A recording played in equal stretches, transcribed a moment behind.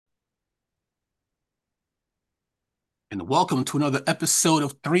And welcome to another episode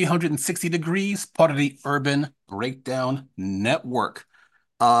of 360 Degrees, part of the Urban Breakdown Network.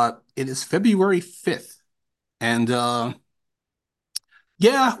 It is February 5th, and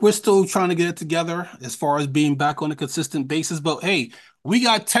yeah, we're still trying to get it together as far as being back on a consistent basis, but hey, we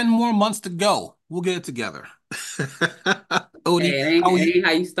got 10 more months to go. We'll get it together. Odie, Hey, how are it you? ain't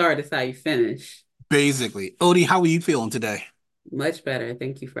how you start, it's how you finish. Basically, Odie, how are you feeling today? Much better.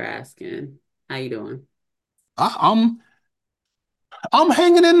 Thank you for asking. How you doing? Uh, I'm I'm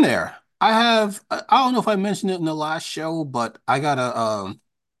hanging in there. I don't know if I mentioned it in the last show, but I got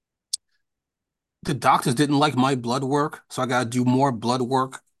the doctors didn't like my blood work, so I got to do more blood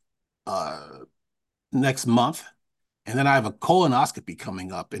work uh next month. And then I have a colonoscopy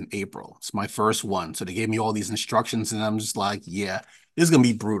coming up in April. It's my first one. So they gave me all these instructions and I'm just like, yeah, this is gonna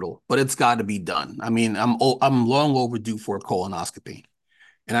be brutal, but it's got to be done. I mean, I'm long overdue for a colonoscopy.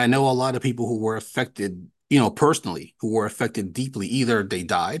 And I know a lot of people who were affected, personally, who were affected deeply. Either they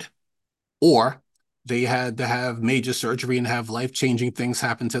died or they had to have major surgery and have life-changing things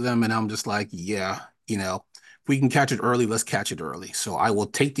happen to them. And I'm just like, yeah, if we can catch it early, let's catch it early. So I will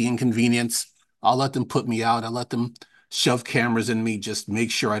take the inconvenience. I'll let them put me out. I'll let them shove cameras in me. Just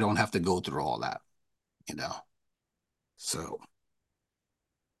make sure I don't have to go through all that, you know. So,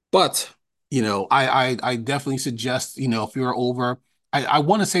 but I definitely suggest, if you're over, I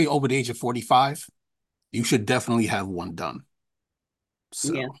want to say over the age of 45, you should definitely have one done.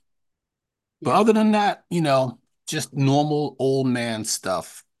 Yeah, So, but yeah. other than that, just normal old man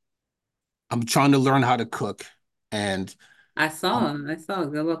stuff. I'm trying to learn how to cook. And I saw.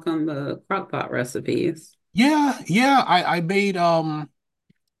 Good luck on the crock pot recipes. yeah, I made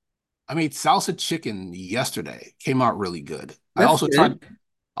salsa chicken yesterday. Came out really good. I That's also tried good.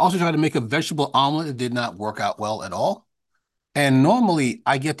 I also tried to make a vegetable omelet. It did not work out well at all. And normally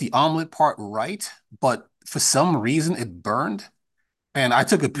I get the omelet part right, but for some reason it burned. And I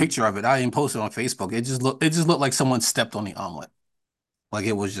took a picture of it. I didn't post it on Facebook. It just looked like someone stepped on the omelet. Like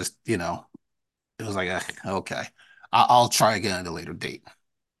it was just, it was like, okay, I'll try again at a later date.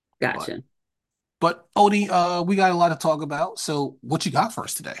 But Gotcha. Odie, we got a lot to talk about. So what you got for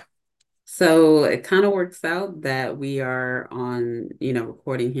us today? So it kind of works out that we are on,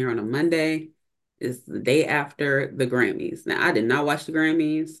 recording here on a Monday. Is the day after the Grammys. Now, I did not watch the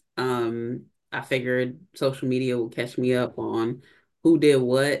Grammys. I figured social media will catch me up on who did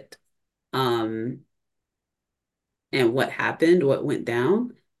what. Um, and what happened, what went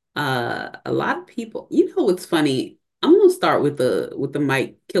down. A lot of people, what's funny? I'm gonna start with the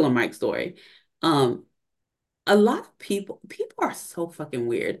Mike Killer Mike story. Um, a lot of people are so fucking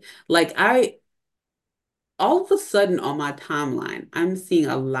weird. Like I all of a sudden on my timeline, I'm seeing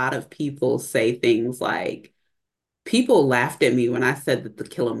a lot of people say things like people laughed at me when I said that the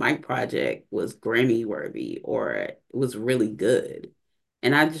Killer Mike project was Grammy worthy or was really good.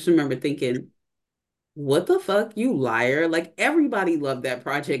 And I just remember thinking, what the fuck, you liar? Like everybody loved that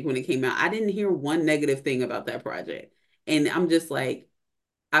project when it came out. I didn't hear one negative thing about that project. And I'm just like,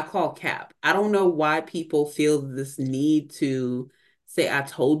 I call cap. I don't know why people feel this need to say I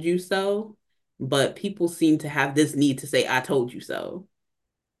told you so, but people seem to have this need to say I told you so.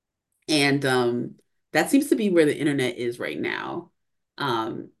 And that seems to be where the internet is right now.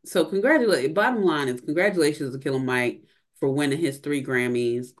 So congratulate. Bottom line is congratulations to Killer Mike for winning his 3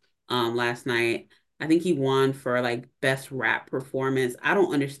 Grammys last night. I think he won for like best rap performance. I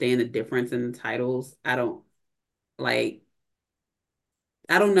don't understand the difference in the titles. Like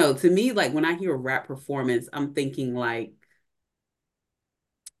I don't know. To me, like when I hear rap performance, I'm thinking like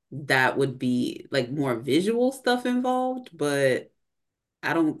that would be like more visual stuff involved, but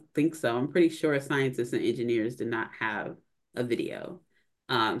I don't think so. I'm pretty sure scientists and engineers did not have a video.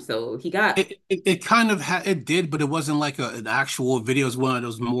 So he got It kind of it did, but it wasn't like an actual video. It was one of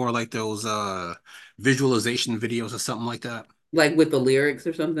those more like those visualization videos or something like that. like with the lyrics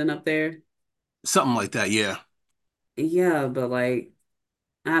or something up there. Something like that, yeah. Yeah, but like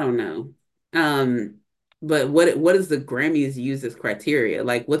I don't know. Um, but what is the Grammys use as criteria?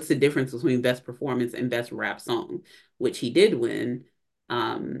 Like, what's the difference between best performance and best rap song, which he did win?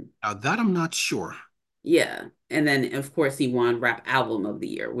 Um, Now that I'm not sure. yeah, and then of course he won Rap Album of the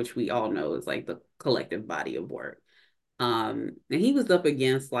Year, which we all know is like the collective body of work. And he was up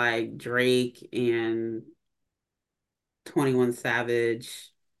against like Drake and 21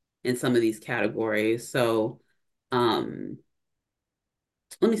 Savage in some of these categories. So, um,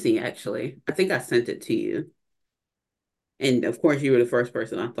 let me see, actually. I think I sent it to you. And of course, you were the first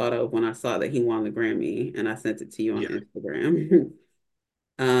person I thought of when I saw that he won the Grammy, and I sent it to you on Yeah. Instagram.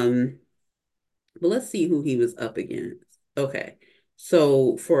 um, but let's see who he was up against. Okay.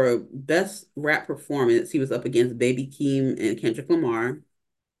 So for best rap performance, he was up against Baby Keem and Kendrick Lamar,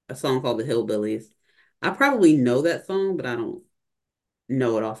 a song called The Hillbillies. I probably know that song, but I don't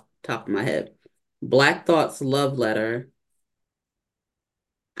know it off the top of my head. Black Thought's Love Letter.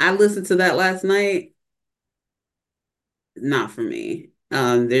 I listened to that last night. Not for me.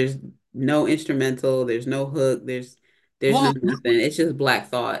 There's no instrumental, there's no hook, there's no Well, nothing. It's just Black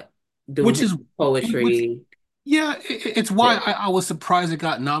Thought doing which his is which poetry. yeah, it's why Yeah, I was surprised it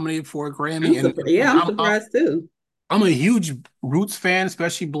got nominated for a Grammy, and I'm surprised too. I'm a huge Roots fan,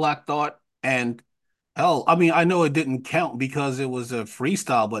 especially Black Thought. And hell, I mean, I know it didn't count because it was a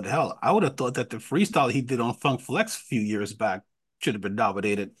freestyle, but hell, I would have thought that the freestyle he did on Funk Flex a few years back should have been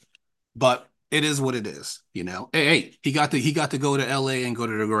nominated. But it is what it is, you know. Hey, he got to go to LA and go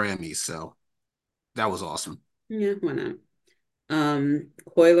to the Grammys, so that was awesome. Yeah, why not?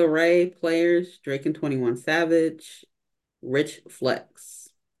 Coil Ray players, Drake and 21 Savage, Rich Flex.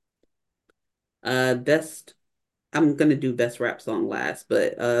 Best I'm gonna do best rap song last,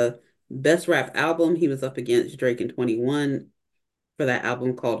 but best rap album, he was up against Drake and 21 for that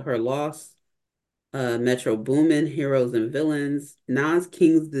album called Her Loss. Metro Boomin, Heroes and Villains, Nas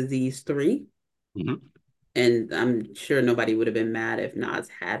King's Disease 3. Mhm. And I'm sure nobody would have been mad if Nas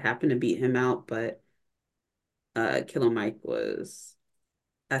had happened to beat him out, but Killer Mike was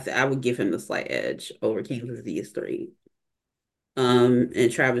I would give him the slight edge over King's Disease 3.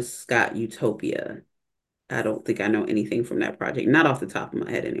 And Travis Scott Utopia. I don't think I know anything from that project, not off the top of my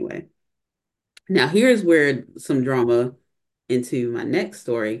head anyway. Now here's where some drama into my next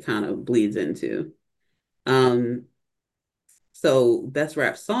story kind of bleeds into. Um, so best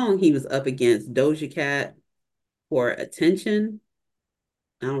rap song, he was up against Doja Cat for Attention.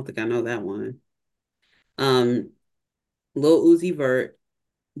 I don't think I know that one. Um, Lil Uzi Vert,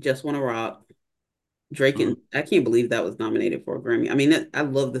 Just Wanna Rock. Drake and Mhm. I can't believe that was nominated for a Grammy. I mean, I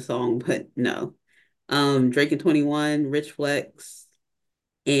love the song, but no. Drake and 21, Rich Flex,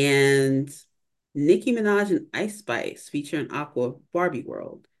 and Nicki Minaj and Ice Spice featuring Aqua Barbie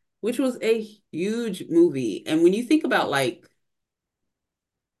World, which was a huge movie. And when you think about like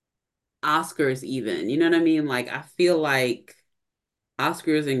Oscars, even, you know what I mean? Like, I feel like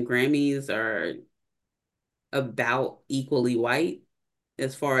Oscars and Grammys are about equally white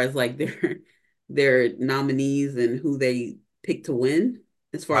as far as like their nominees and who they pick to win,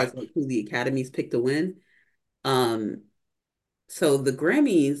 as far Right. as like who the academies pick to win. Um, so the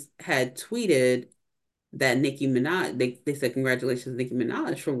Grammys had tweeted that Nicki Minaj, they said congratulations, Nicki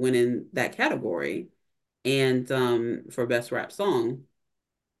Minaj, for winning that category and for best rap song.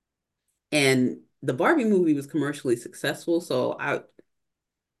 And the Barbie movie was commercially successful, so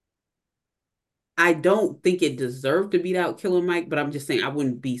I don't think it deserved to beat out Killer Mike, but I'm just saying I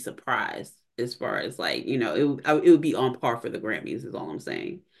wouldn't be surprised as far as like, it would be on par for the Grammys is all I'm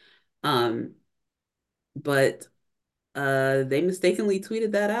saying. Um, but they mistakenly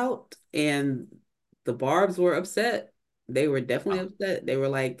tweeted that out and the Barbs were upset. They were definitely Oh, upset. They were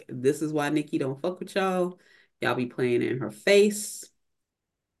like, this is why Nikki don't fuck with y'all. Y'all be playing in her face.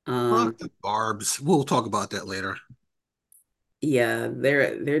 Um, fuck the Barbs. We'll talk about that later. yeah,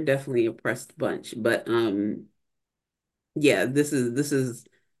 they're definitely a pressed bunch. But yeah, this is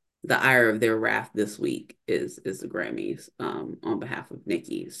the ire of their wrath this week is the Grammys on behalf of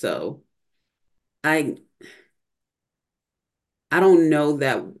Nikki. So I I don't know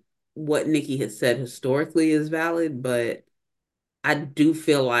that what Nikki has said historically is valid, but I do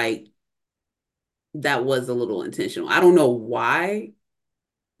feel like that was a little intentional. I don't know why,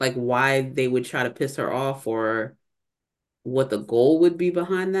 like why they would try to piss her off or what the goal would be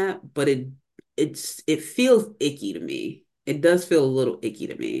behind that, but it feels icky to me. It does feel a little icky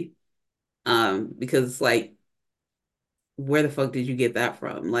to me. Because like where the fuck did you get that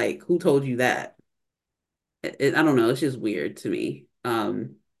from? Like who told you that? I don't know, it's just weird to me.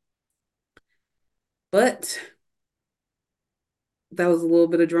 But that was a little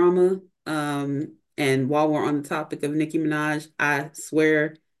bit of drama. And while we're on the topic of Nicki Minaj, I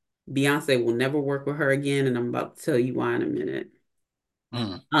swear Beyonce will never work with her again, and I'm about to tell you why in a minute.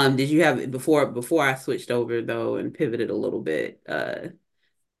 Mm. Did you have before I switched over though and pivoted a little bit?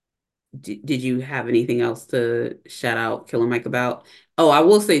 Did you have anything else to shout out Killer Mike about? Oh, I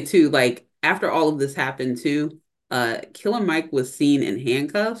will say too, like after all of this happened too, Killer Mike was seen in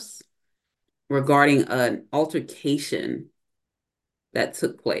handcuffs regarding an altercation that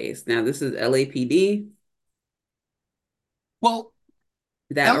took place. Now, this is LAPD Well,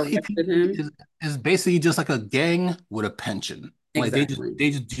 that arrested LAPD him. is basically just like a gang with a pension. Like Exactly.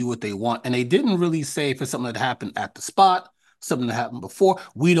 they just do what they want, and they didn't really say if it's something that happened at the spot, something that happened before.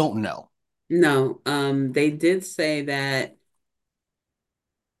 We don't know. No, they did say that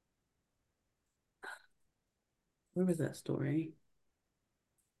Where was that story?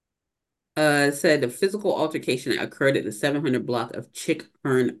 It said the physical altercation occurred at the 700 block of Chick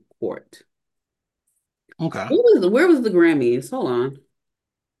Hearn Court. Okay. Where was the Grammys? Hold on.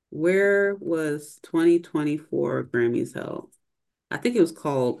 Where was 2024 Grammys held? I think it was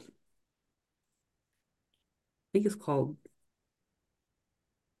called, I think it's called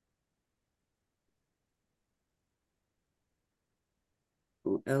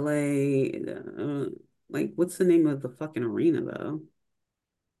LA. Like, what's the name of the fucking arena though?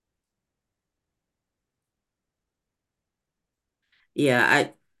 Yeah,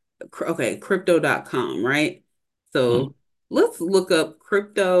 okay, crypto.com, right? Mhm. So let's look up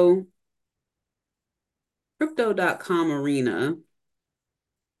crypto.com arena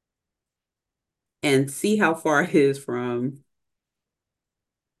and see how far it is from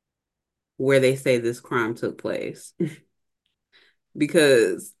where they say this crime took place.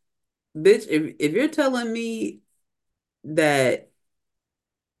 Because, bitch, if you're telling me that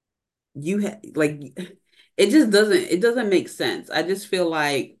like it doesn't make sense. I just feel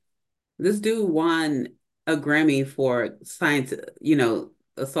like this dude won a Grammy for science,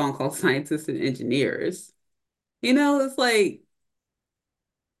 a song called Scientists and Engineers. It's like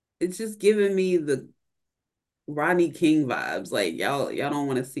it's just giving me the Rodney King vibes. Like y'all don't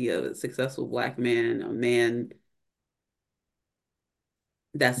want to see a successful black man, a man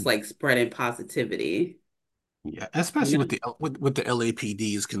that's like spreading positivity. Yeah, You especially know? with the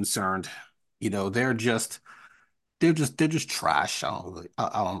LAPD is concerned. You know, they're just trash. I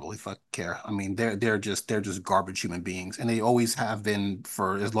don't really fucking care. I mean, they're just garbage human beings, and they always have been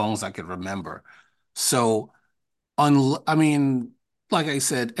for as long as I can remember. So, I mean, like I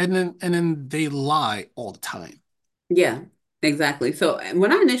said, and then they lie all the time. Yeah, exactly. So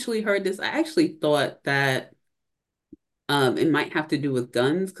when I initially heard this, I actually thought that it might have to do with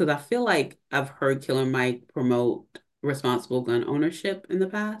guns because I feel like I've heard Killer Mike promote responsible gun ownership in the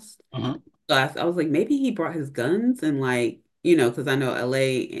past. Mhm. So I was like, maybe he brought his guns and like, because I know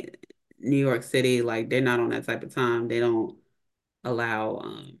LA, New York City, like they're not on that type of time. They don't allow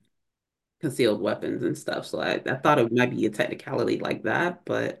concealed weapons and stuff. So I thought it might be a technicality like that,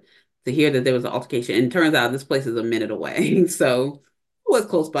 but to hear that there was an altercation, and it turns out this place is a minute away, so it was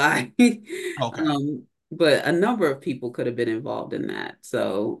close by. Okay. But a number of people could have been involved in that.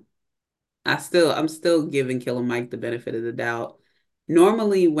 So I'm still giving Killer Mike the benefit of the doubt.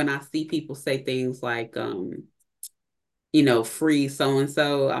 Normally, when I see people say things like, free so and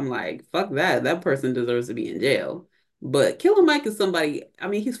so, I'm like, fuck that. That person deserves to be in jail. But Killer Mike is somebody, I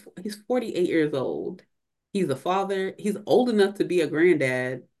mean, he's 48 years old. He's a father. He's old enough to be a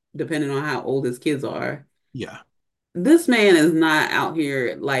granddad, depending on how old his kids are. Yeah. This man is not out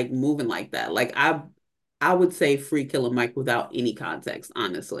here like moving like that. Like I would say free Killer Mike without any context,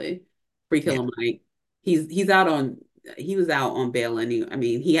 honestly. Free Yeah. Killer Mike. He's out on he was out on bail and I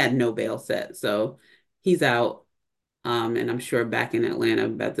mean he had no bail set. So he's out and I'm sure back in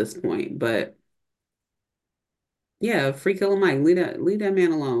Atlanta at this point. But yeah, free Killer Mike, leave that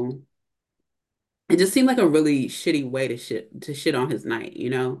man alone. It just seemed like a really shitty way to shit on his night.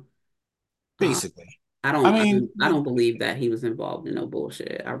 Uh, Basically. I I don't I mean, don't I don't believe that he was involved in no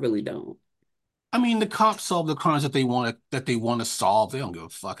bullshit. I really don't. the cops solve the crimes that they want to solve. They don't give a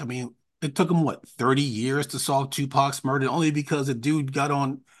fuck. I mean, it took them what, 30 years to solve Tupac's murder only because a dude got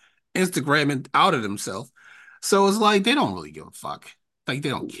on Instagram and outed himself. So it's like they don't really give a fuck. Like they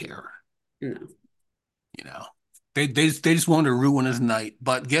don't care, No, you know. They just wanted to ruin his night.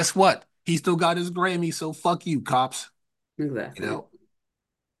 But guess what? He still got his Grammy, so fuck you, cops. You exactly. know?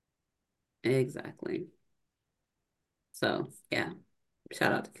 Exactly. So yeah,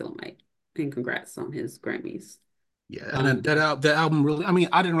 shout out to Killer Mike and congrats on his Grammys. Yeah, and then Um, that album really,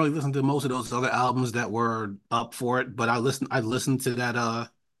 I didn't really listen to most of those other albums that were up for it, but I listened to that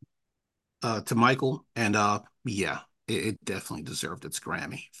to Michael, and yeah, it definitely deserved its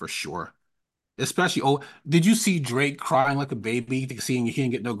Grammy for sure. Especially, oh, did you see Drake crying like a baby to seeing he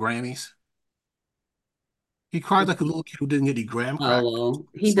didn't get no Grammys? He cried like a little kid who didn't get any graham oh crackers. well,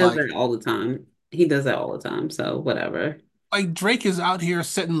 he It's does like that all the time. He does that all the time. So whatever. Drake is out here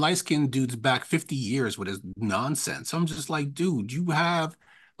setting light-skinned dudes back 50 years with his nonsense. I'm just like, dude, you got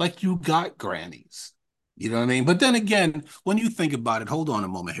Grammys. You know what I mean? But then again, when you think about it, hold on a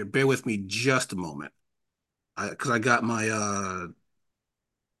moment here. Bear with me just a moment. Because I got my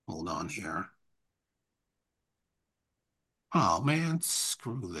hold on here. Oh man,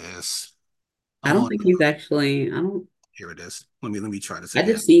 screw this. I I don't want think he's actually. I don't. Here it is. Let me try this I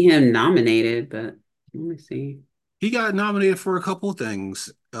again. just see him nominated, but let me see. He got nominated for a couple of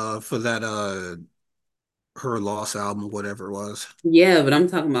things for that Her Loss album, whatever it was. Yeah, but I'm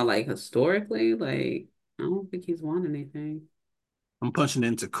talking about like historically, like I don't think he's won anything. I'm punching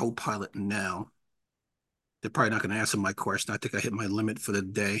into Copilot now. They're probably not going to answer my question. I think I hit my limit for the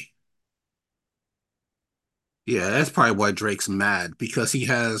day. Yeah, that's probably why Drake's mad because he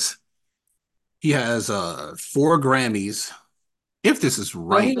has 4 Grammys. If this is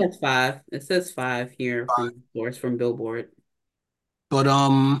Oh, right, he has five. It says five here from source from Billboard. but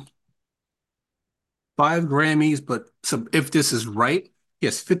 5 Grammys. But so if this is right, he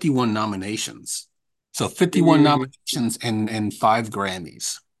has 51 nominations. So 51 Mm, nominations and 5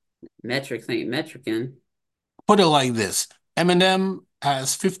 Grammys. metrics ain't metricing. Put it like this: Eminem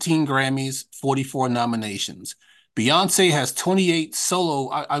has 15 Grammys, 44 nominations. Beyonce has 28 solo.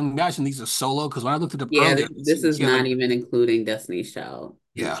 I imagine these are solo because when I looked it up Yeah, earlier, this is she has not like, even including Destiny's Child.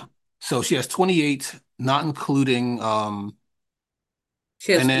 No. yeah. So she has 28, not including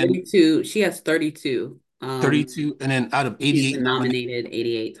She has and then 42. She has 32. 32, and then out of She's been 88 nominations, nominated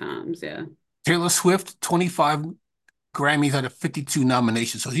 88 times. Yeah. Taylor Swift, 25 Grammys out of 52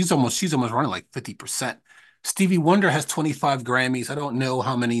 nominations. So she's almost running like 50%. Stevie Wonder has 25 Grammys. I don't know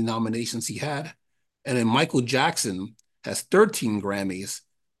how many nominations he had. And then Michael Jackson has 13 Grammys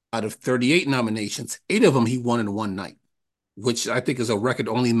out of 38 nominations. 8 of them he won in one night, which I think is a record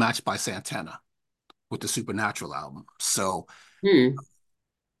only matched by Santana with the Supernatural album. So Hmm.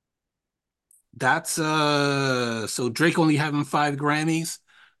 that's so Drake only having 5 Grammys.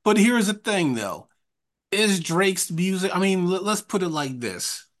 But here's the thing though. Is Drake's music? I mean, let's put it like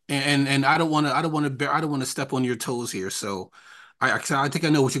this. And I don't want to step on your toes here. So I think I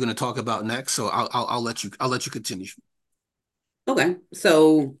know what you're going to talk about next. So I'll let you continue. Okay.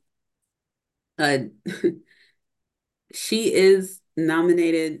 So uh she is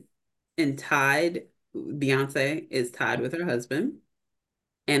nominated and tied. Beyonce is tied with her husband,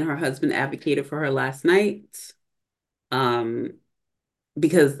 and her husband advocated for her last night. Um,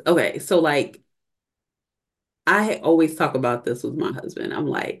 because okay, so like I always talk about this with my husband. I'm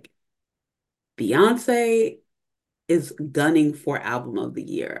like, Beyonce is gunning for album of the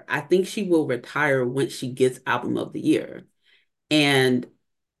year. I think she will retire once she gets album of the year. And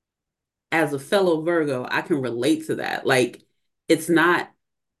as a fellow Virgo, I can relate to that. Like, it's not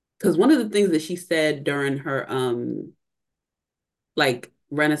because one of the things that she said during her like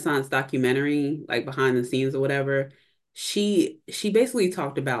Renaissance documentary, like behind the scenes or whatever, she basically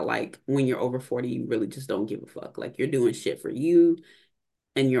talked about like when you're over 40, you really just don't give a fuck. Like you're doing shit for you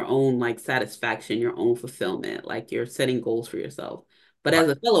and your own like satisfaction, your own fulfillment. Like you're setting goals for yourself. But Right. as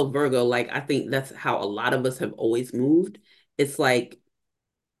a fellow Virgo, like I think that's how a lot of us have always moved. It's like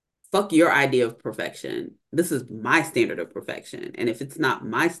fuck your idea of perfection. This is my standard of perfection. And if it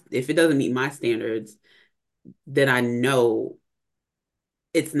doesn't meet my standards, then I know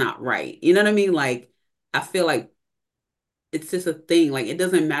it's not right. You know what I mean? Like, I feel like it's just a thing. Like, it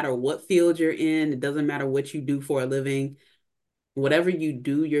doesn't matter what field you're in, it doesn't matter what you do for a living. Whatever you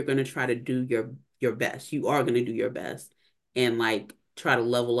do, you're gonna try to do your best. You are gonna do your best and like try to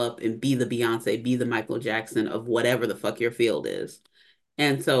level up and be the Beyonce, be the Michael Jackson of whatever the fuck your field is.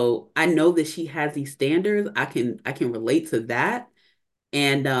 And so I know that she has these standards. I can relate to that.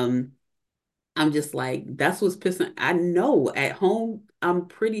 And I'm just like, that's what's pissing. I know at home, I'm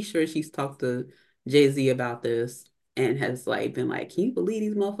pretty sure she's talked to Jay-Z about this and has like been like, can you believe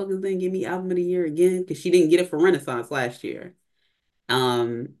these motherfuckers didn't give me album of the year again? Because she didn't get it for Renaissance last year.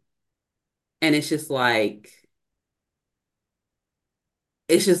 Um, and it's just like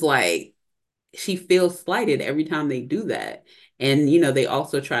she feels slighted every time they do that. And they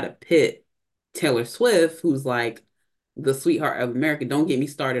also try to pit Taylor Swift, who's like the sweetheart of America. Don't get me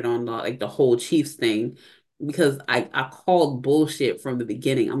started on the whole Chiefs thing because I called bullshit from the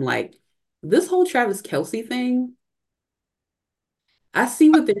beginning. I'm like, this whole Travis Kelce thing, I see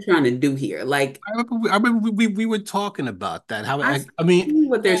what they're trying to do here. Like, I remember we were talking about that. How I I mean, see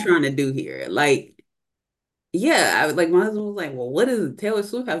what they're and trying to do here. Like, yeah, like my husband was like, well, what does Taylor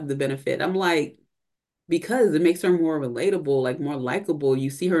Swift have to benefit? I'm like, because it makes her more relatable, like more likable. You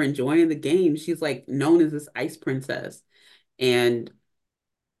see her enjoying the game. She's like known as this ice princess. And,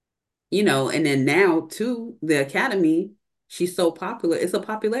 and then now too, the Academy, she's so popular. It's a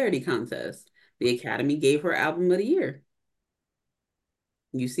popularity contest. The Academy gave her album of the year.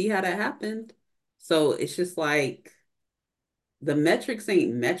 You see how that happened? So it's just like the metrics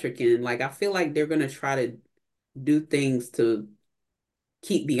ain't metricing. Like I feel like they're gonna try to do things to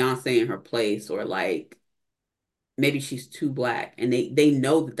keep Beyonce in her place or like maybe she's too black and they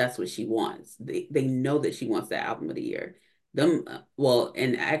know that that's what she wants. They know that she wants the album of the year. Well,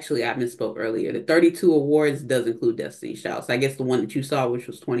 and actually I misspoke earlier. The 32 awards does include Destiny's Child. So I guess the one that you saw, which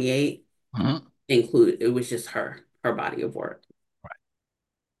was 28, Mhm. included it was just her body of work.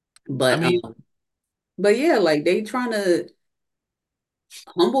 I But mean, But yeah, like they trying to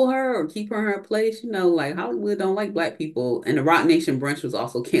humble her or keep her in her place. Like Hollywood don't like black people. And the Roc Nation brunch was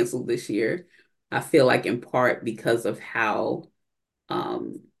also canceled this year. I feel like in part because of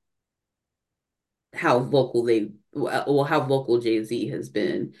um how vocal how vocal Jay-Z has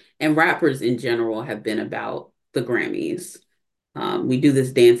been, and rappers in general have been about the Grammys. We do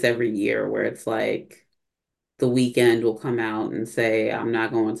this dance every year where it's like The Weeknd will come out and say, I'm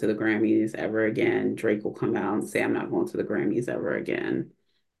not going to the Grammys ever again. Drake will come out and say, I'm not going to the Grammys ever again.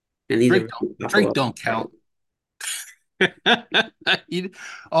 And these are really Drake popular. don't count.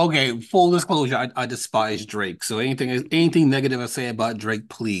 Okay, full disclosure, I despise Drake. So anything negative I say about Drake,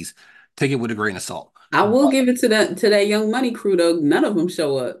 please take it with a grain of salt. I will But give it to that Young Money crew though. None of them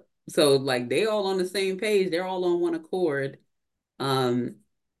show up. So like they all on the same page. They're all on one accord. Um,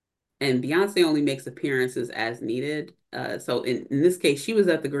 and Beyonce only makes appearances as needed. So in this case, she was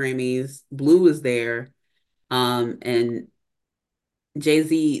at the Grammys. Blue was there. And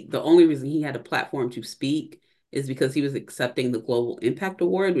Jay-Z, the only reason he had a platform to speak is because he was accepting the Global Impact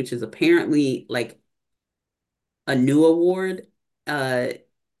Award, which is apparently like a new award. Uh,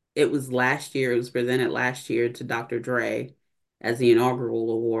 it was last year, it was presented last year to Dr. Dre as the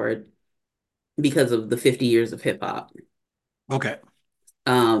inaugural award because of the 50 years of hip hop. okay.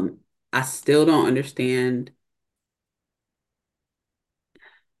 Um, I still don't understand.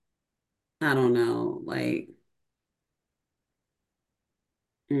 I don't know. Like,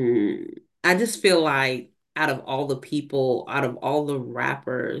 I just feel like out of all the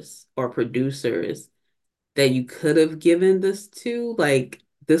rappers or producers that you could have given this to, like,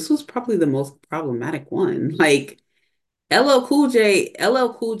 this was probably the most problematic one. Like, LL Cool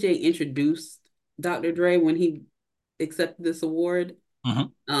J introduced Dr. Dre when he accepted this award.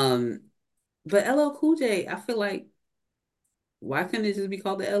 Mhm. Um, but LL Cool J, I feel like why couldn't it just be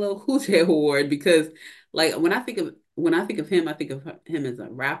called the LL Cool J Award? Because like when I think of him, I think of him as a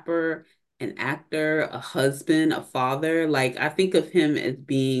rapper, an actor, a husband, a father. Like I think of him as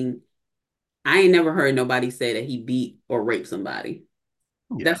being. I ain't never heard nobody say that he beat or raped somebody.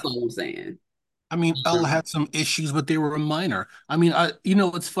 That's Yeah. all I'm saying. I mean, L Um, had some issues, but they were minor. I mean,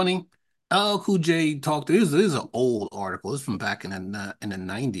 it's funny. LL Cool J talked. This is an old article. It's from back in the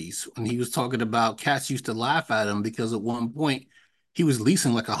 90s when he was talking about cats used to laugh at him because at one point he was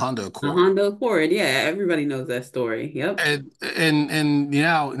leasing like a Honda a Accord. Honda Accord, yeah, everybody knows that story. Yep, And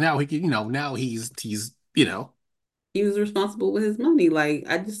now he can, now he's he was responsible with his money. Like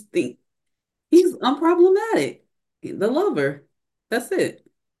I just think he's unproblematic. The lover. That's it.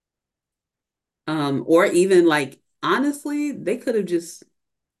 Or even like honestly, they could have just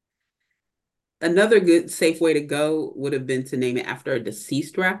another good safe way to go would have been to name it after a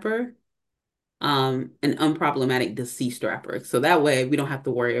deceased rapper, an unproblematic deceased rapper. So that way we don't have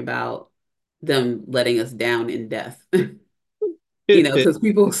to worry about them letting us down in death. Because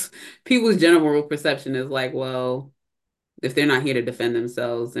people's general perception is like, well, if they're not here to defend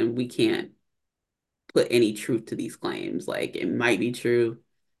themselves, then we can't put any truth to these claims. Like it might be true,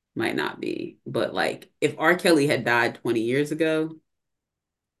 might not be. But like if R. Kelly had died 20 years ago,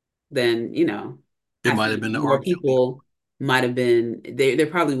 then it I might have think been the R. more Kelly. people might have been there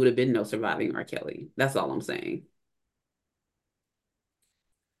probably would have been no surviving R. Kelly. That's all I'm saying.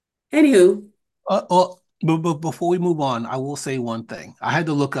 Anywho, But before we move on, I will say one thing. I had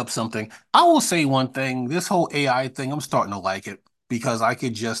to look up something. I will say one thing. This whole AI thing, I'm starting to like it because I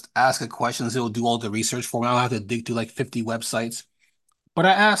could just ask it questions. It'll do all the research for me. I don't have to dig through like 50 websites. But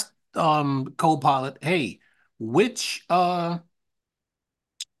I asked Copilot, hey, which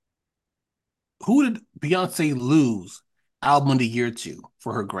who did Beyonce lose album of the year to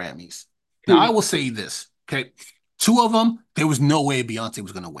for her Grammys? Now, I hmm, will say this, okay? Two of them, there was no way Beyonce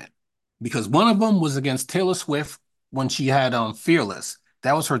was going to win because one of them was against Taylor Swift when she had Fearless.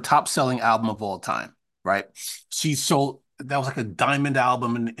 That was her top selling album of all time, right? She sold, that was like a diamond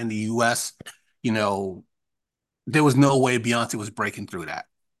album in the US. You know, there was no way Beyonce was breaking through that.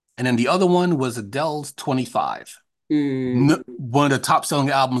 And then the other one was Adele's 25, hmm, one of the top selling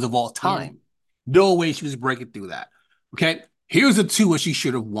albums of all yeah. time. No way she was breaking through that. Okay. Here's the two where she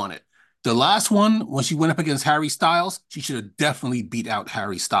should have won it. The last one, when she went up against Harry Styles, she should have definitely beat out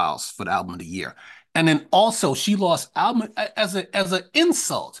Harry Styles for the album of the year. And then also she lost album as an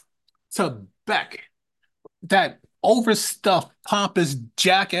insult to Beck, that overstuffed, pompous,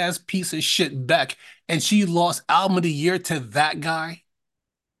 jackass piece of shit Beck, and she lost album of the year to that guy.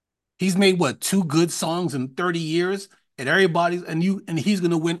 He's made what, two good songs in 30 years, and he's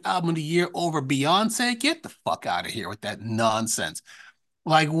gonna win album of the year over Beyonce? Get the fuck out of here with that nonsense.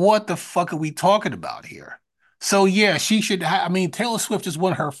 Like, what the fuck are we talking about here? So yeah, she should I mean, Taylor Swift just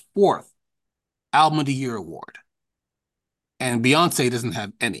won her fourth. Album of the Year award, and Beyonce doesn't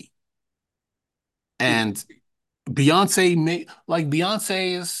have any. And Beyonce may like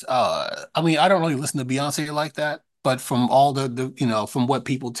Beyonce is I mean, I don't really listen to Beyonce like that, but from all the from what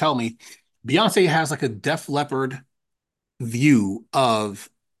people tell me, Beyonce has like a Def Leppard view of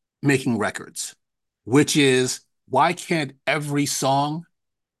making records, which is why can't every song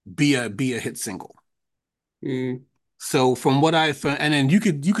be a hit single? Mm. So from what I found, and then you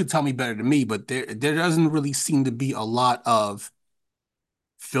could tell me better than me, but there doesn't really seem to be a lot of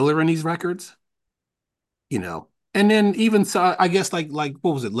filler in these records, you know. And then even so, I guess like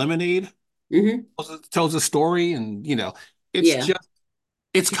what was it, Lemonade? Hmm. Tells a story, and it's Yeah. just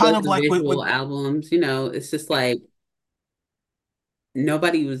it's She kind does of the like with visual albums, it's just like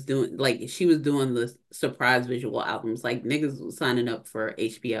nobody was doing like she was doing the surprise visual albums. Like niggas was signing up for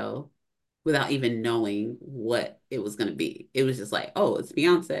HBO without even knowing what it was gonna be. It was just like, oh, it's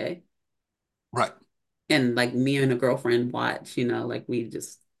Beyonce. right. And like me and a girlfriend watched, like we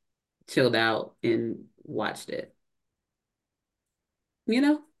just chilled out and watched it. You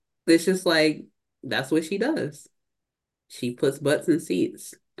know? It's just like that's what she does. She puts butts in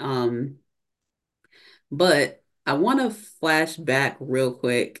seats. But I want to flash back real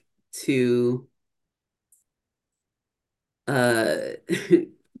quick to uh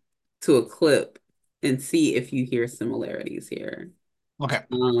to a clip and see if you hear similarities here. Okay.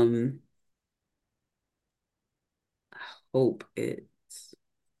 Um, hope it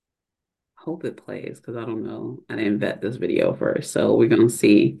hope it plays because I don't know. I didn't vet this video first, so we're gonna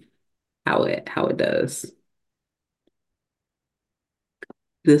see how it does.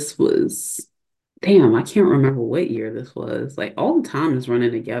 This was damn, I can't remember what year this was. Like all the time is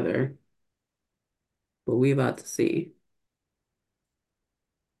running together, but we about to see.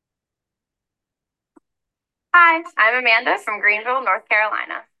 Hi, I'm Amanda from Greenville, North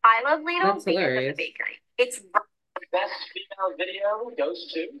Carolina. I love Lidl That's because of the hilarious. bakery. It's the best female video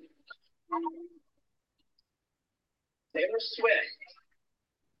goes to Taylor Swift.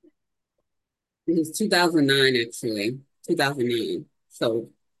 This is 2009, actually. 2009. So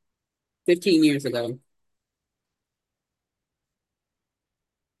 15 years ago.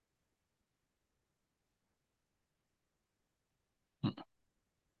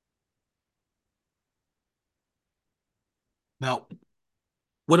 Now,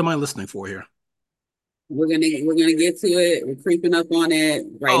 what am I listening for here? We're gonna get to it. We're creeping up on it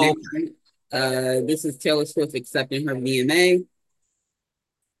right Oh, now. This is Taylor Swift accepting her VMA.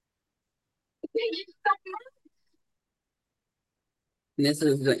 And this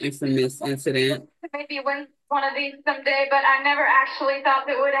is the infamous incident. Maybe win one of these someday, but I never actually thought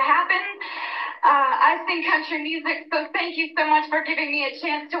that would happen. I sing country music, so thank you so much for giving me a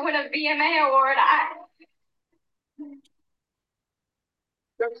chance to win a VMA award.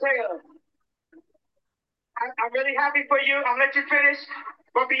 I'm really happy for you. I'll let you finish.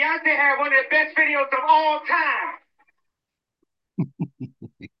 But Beyonce had one of the best videos of all time.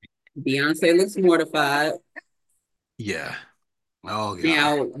 Beyonce looks mortified. yeah. Oh God.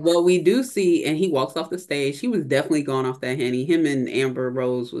 Now, what we do see, and he walks off the stage, he was definitely going off that Henny. Him and Amber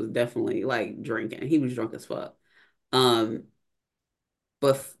Rose was definitely like drinking. He was drunk as fuck. Um,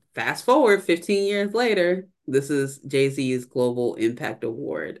 but fast forward 15 years later, this is Jay-Z's Global Impact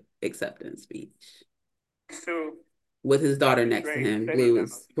Award acceptance speech. So, with his daughter next to him. Blue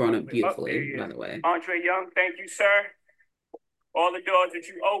is grown up beautifully, by the way. Andre Young, thank you, sir. All the doors that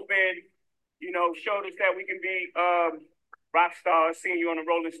you opened, showed us that we can be rock stars. Seeing you on the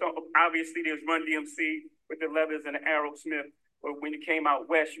Rolling Stone. Obviously, there's Run DMC with the Leathers and the Aerosmith. But when you came out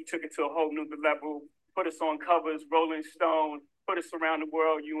west, you took it to a whole new level. Put us on covers, Rolling Stone. Put us around the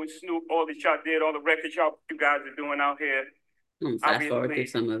world. You and Snoop, all that y'all did, all the records you guys are doing out here. Fast forward through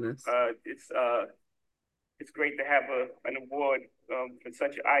some of this. It's great to have an award for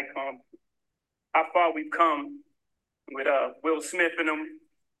such an icon. How far we've come with Will Smith and them,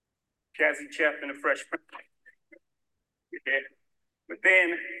 Jazzy Jeff and the Fresh Prince. Yeah. But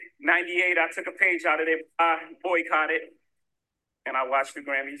then, '98, I took a page out of it. I boycotted, and I watched the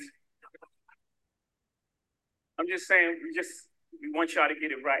Grammys. I'm just saying, we want y'all to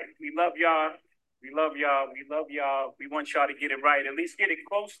get it right. We love y'all. We love y'all. We love y'all. We want y'all to get it right. At least get it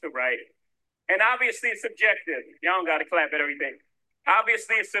close to right. And obviously, it's subjective. Y'all don't got to clap at everything.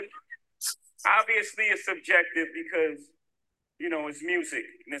 Obviously, it's subjective because it's music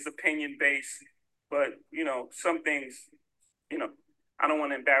and it's opinion based. But some things, I don't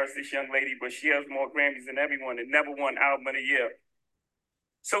want to embarrass this young lady, but she has more Grammys than everyone and never won Album of the Year.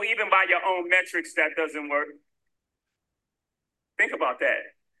 So even by your own metrics, that doesn't work. Think about that.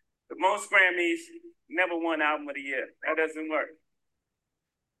 The most Grammys, never won Album of the Year. That doesn't work.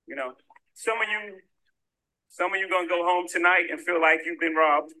 some of you, some of you gonna go home tonight and feel like you've been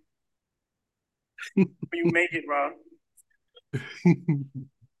robbed. You may get robbed.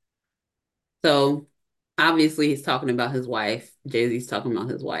 So obviously he's talking about his wife. Jay-Z's talking about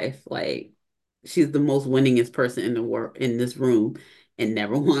his wife. Like she's the most winningest person in the world in this room and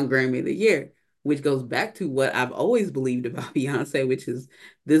never won Grammy of the Year, which goes back to what I've always believed about Beyonce, which is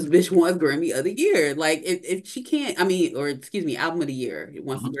this bitch wants Grammy of the Year. Like if she can't, I mean, or excuse me, album of the year. It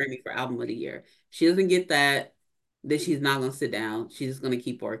wants the Mhm. Grammy for album of the year. She doesn't get that, then she's not gonna sit down. She's just gonna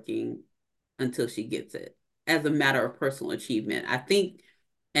keep working until she gets it as a matter of personal achievement. I think,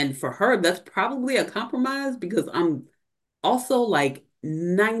 and for her, that's probably a compromise because I'm also like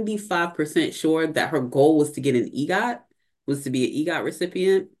 95% sure that her goal was to get an EGOT, was to be an EGOT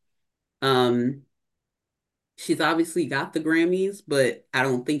recipient. Um, she's obviously got the Grammys, but I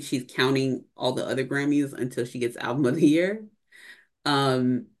don't think she's counting all the other Grammys until she gets Album of the Year.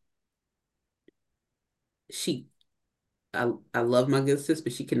 Um, she, I love my good sis,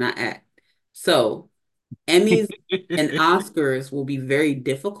 but she cannot act. So Emmys and Oscars will be very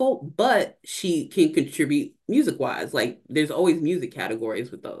difficult, but she can contribute music wise. Like there's always music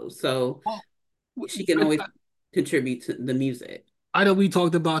categories with those. So Well, she can always contribute to the music. I know we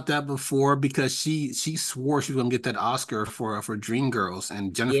talked about that before because she swore she was gonna get that Oscar for Dreamgirls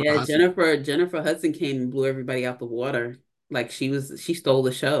and Jennifer Yeah, Hudson. Jennifer Hudson came and blew everybody out the water. Like she stole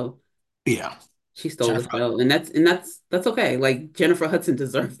the show. Yeah, She stole the Jennifer. show. And that's okay. Like Jennifer Hudson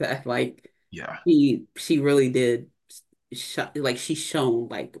deserved that. Like Yeah. she really did like she shone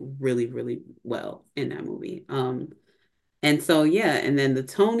like really, really well in that movie. And so yeah, and then the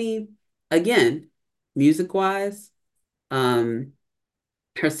Tony, again, music wise, um,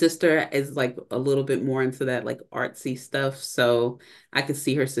 her sister is like a little bit more into that like artsy stuff. So I could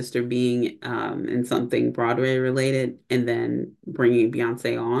see her sister being in something Broadway related and then bringing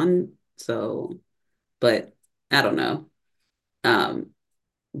Beyonce on. So, but I don't know. Um,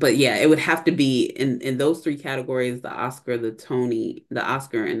 but yeah, it would have to be in those three categories, the Oscar and the Tony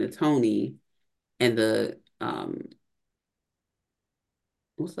and the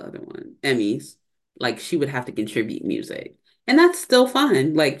what's the other one? Emmys. Like she would have to contribute music. And that's still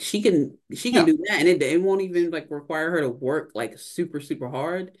fine. Like she can Yeah. do that and it won't even like require her to work like super, super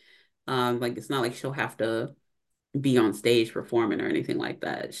hard. Like it's not like she'll have to be on stage performing or anything like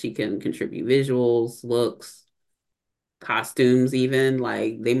that. She can contribute visuals, looks, costumes even.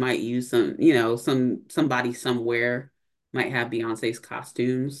 Like they might use some, somebody somewhere might have Beyonce's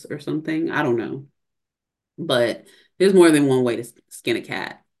costumes or something. I don't know. But there's more than one way to skin a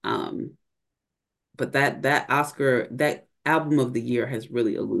cat. But that album of the year has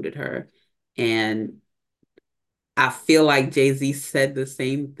really eluded her. And I feel like Jay-Z said the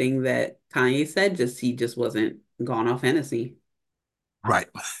same thing that Kanye said, just he just wasn't gone off Hennessy. Right.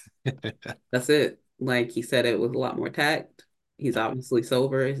 That's it. Like he said it with a lot more tact. He's obviously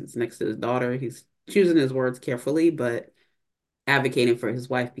sober. He's next to his daughter. He's choosing his words carefully, but advocating for his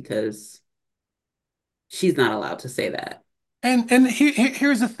wife because she's not allowed to say that. And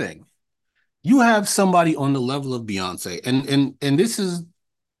here's the thing. You have somebody on the level of Beyonce, and this is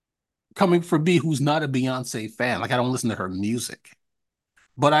coming from me who's not a Beyonce fan. Like I don't listen to her music.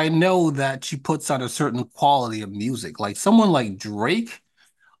 But I know that she puts out a certain quality of music. Like someone like Drake,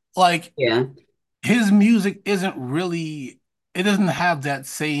 like Yeah. his music isn't really, it doesn't have that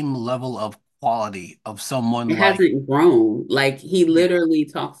same level of quality of someone It like, hasn't grown. Like he yeah, literally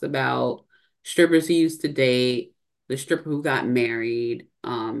talks about strippers he used to date, the stripper who got married,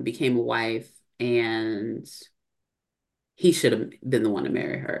 became a wife, and he should have been the one to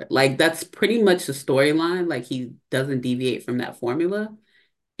marry her. Like that's pretty much the storyline. Like he doesn't deviate from that formula.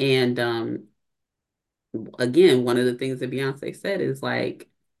 And again, one of the things that Beyonce said is like,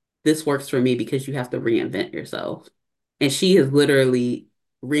 this works for me because you have to reinvent yourself. And she has literally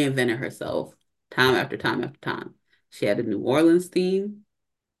reinvented herself time after time after time. She had a New Orleans theme.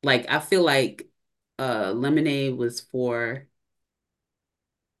 Like I feel like Lemonade was for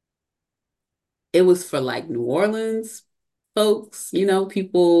it was for like New Orleans folks,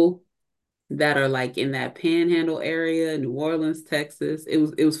 people that are like in that panhandle area, New Orleans, Texas. It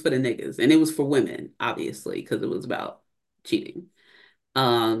was for the niggas and it was for women, obviously, because it was about cheating.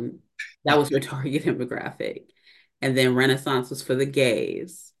 Um, that was her target demographic. And then Renaissance was for the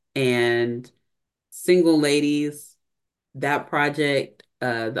gays and single ladies. That project,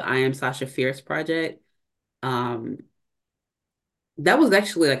 the I Am Sasha Fierce project, um, that was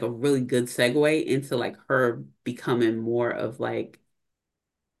actually like a really good segue into like her becoming more of like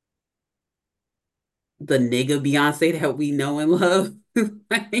the nigga Beyonce that we know and love.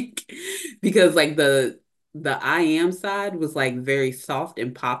 Like because like the I Am side was like very soft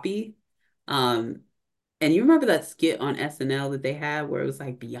and poppy. Um, and you remember that skit on SNL that they had where it was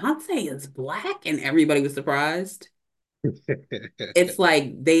like Beyonce is black and everybody was surprised? It's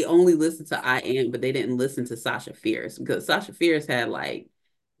like they only listened to I Am, but they didn't listen to Sasha Fierce because Sasha Fierce had like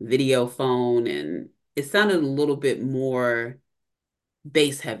video phone and it sounded a little bit more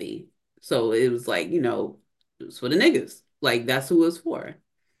bass heavy. So it was like, it was for the niggas. Like that's who it was for.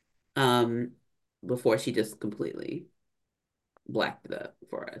 Um, before she just completely blacked it up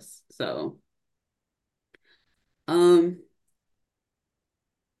for us. So um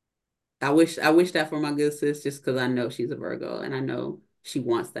I wish that for my good sis just because I know she's a Virgo and I know she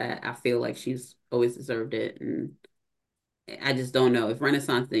wants that. I feel like she's always deserved it. And I just don't know. If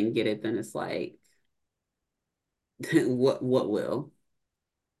Renaissance didn't get it, then it's like what will?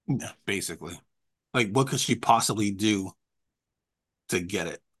 Yeah, basically. Like, what could she possibly do to get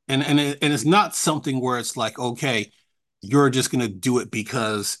it? And it's not something where it's like, okay, you're just gonna do it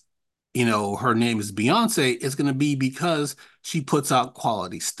because her name is Beyonce. It's gonna be because she puts out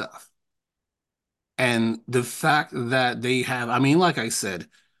quality stuff. And the fact that they have, I mean, like I said,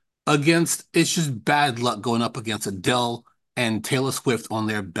 against it's just bad luck going up against Adele and Taylor Swift on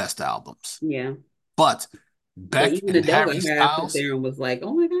their best albums. Yeah. But But Beck even and Adele got Harry her ass up Styles, there and was like,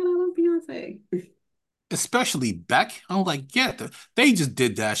 "Oh my God, I love Beyonce." especially Beck, I'm like, yeah, they just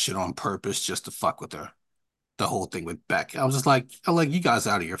did that shit on purpose just to fuck with her. The whole thing with Beck. I was just like, I'm like, you guys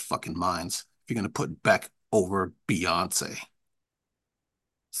out of your fucking minds if you're gonna put Beck over Beyonce.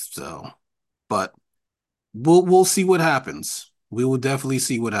 So, but we'll see what happens. We will definitely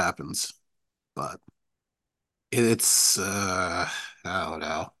see what happens. But it's I don't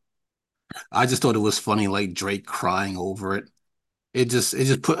know. I just thought it was funny, like Drake crying over it. It just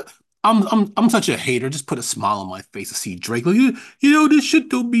put I'm such a hater. Just put a smile on my face to see Drake. Like, this shit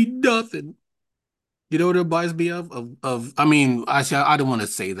don't mean nothing. You know what it reminds me of I mean, actually, I don't want to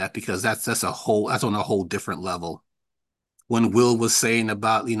say that because that's on a whole different level. When Will was saying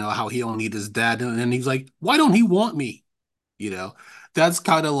about, how he don't need his dad, and then he's like, why don't he want me? You know, that's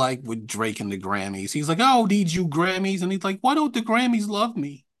kind of like with Drake and the Grammys. He's like, I don't need you Grammys, and he's like, why don't the Grammys love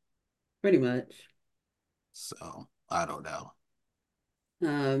me? Pretty much. So I don't know.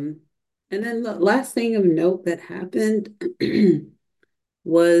 Um, and then the last thing of note that happened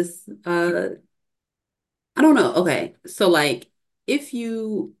was I don't know. Okay. So like if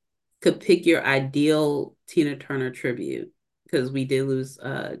you could pick your ideal Tina Turner tribute, because we did lose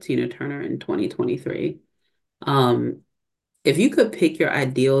Tina Turner in 2023. Um, if you could pick your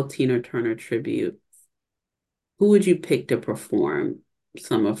ideal Tina Turner tribute, who would you pick to perform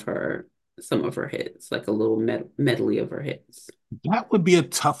some of her some of her hits, like a little medley of her hits? That would be a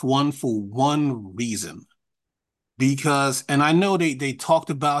tough one for one reason. Because, and I know they talked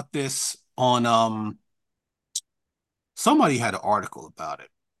about this on somebody had an article about it,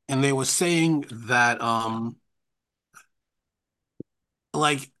 and they were saying that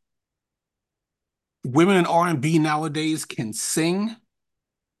like women in R&B nowadays can sing,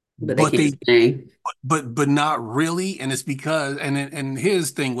 But they but can't sing. but not really, and it's because and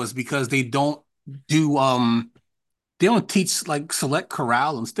his thing was because do they don't teach like select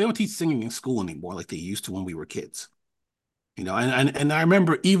chorale and they don't teach singing in school anymore like they used to when we were kids. And I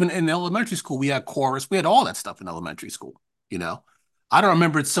remember even in elementary school, we had chorus, we had all that stuff in elementary school, you know. I don't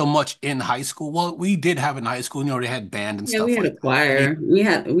remember it so much in high school. Well, we did have it in high school, they had band and Yeah, we stuff had like a that. I mean,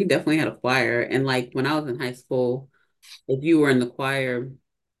 choir. We definitely had a choir. And like when I was in high school, if you were in the choir,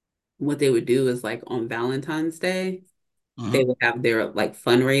 what they would do is like on Valentine's Day, they mhm. would have their like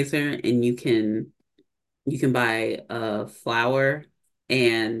fundraiser and you can buy a flower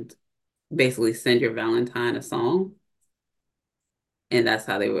and basically send your Valentine a song. And that's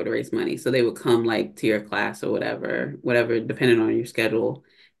how they would raise money. So they would come like to your class or whatever, depending on your schedule.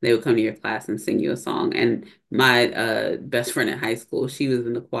 They would come to your class and sing you a song. And my best friend in high school, she was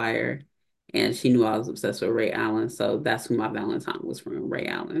in the choir and she knew I was obsessed with Ray Allen. So that's who my Valentine was from, Ray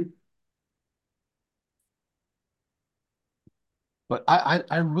Allen. But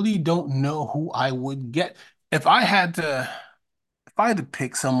I really don't know who I would get if I had to if I had to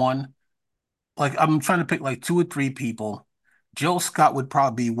pick someone. Like I'm trying to pick like two or three people. Jill Scott would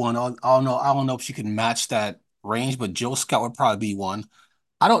probably be one. I don't know if she can match that range, but Jill Scott would probably be one.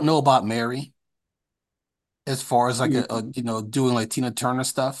 I don't know about Mary as far as like doing like Tina Turner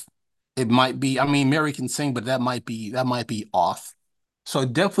stuff. It might be. I mean, Mary can sing, but that might be off. So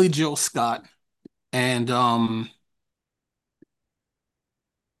definitely Jill Scott. And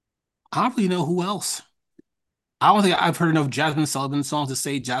I don't really know who else. I don't think I've heard enough Jasmine Sullivan songs to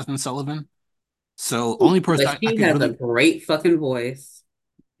say Jasmine Sullivan. So only person But I she could has a really, great fucking voice.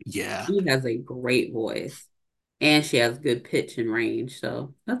 yeah. She has a great voice. and she has good pitch and range.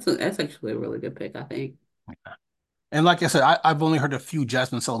 So that's actually a really good pick, I think. And like I said, I've only heard a few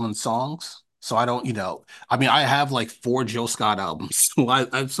Jasmine Sullivan songs, so I don't, I mean, I have like four Joe Scott albums,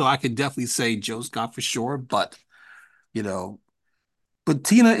 so I could definitely say Joe Scott for sure. But you know, but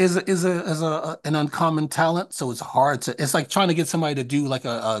Tina is an uncommon talent, so it's hard to. It's like trying to get somebody to do like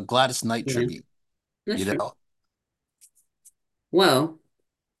a Gladys Knight Yeah, tribute, that's you true. know. Well,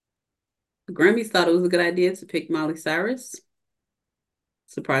 the Grammys thought it was a good idea to pick Miley Cyrus.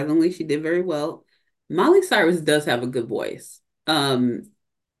 Surprisingly, she did very well. Miley Cyrus does have a good voice.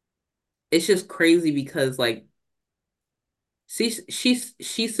 It's just crazy because like she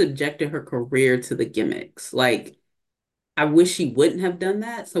subjected her career to the gimmicks. Like I wish she wouldn't have done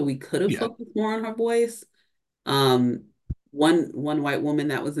that, so we could have Yeah. focused more on her voice. Um, one white woman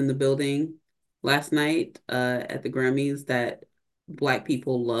that was in the building last night at the Grammys that Black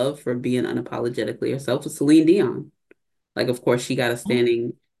people love for being unapologetically herself was Celine Dion. Like, of course, she got a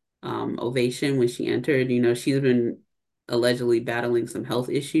standing ovation when she entered. You know, she's been allegedly battling some health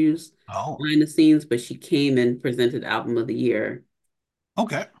issues Oh, behind the scenes, but she came and presented Album of the Year,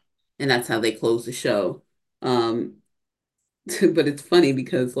 okay. and that's how they closed the show. Um, but it's funny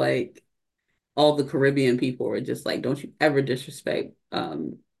because like all the Caribbean people were just like, "Don't you ever disrespect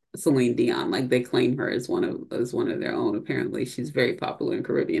Celine Dion?" Like they claim her as one of their own. Apparently, she's very popular in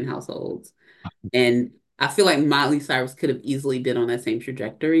Caribbean households. And I feel like Miley Cyrus could have easily been on that same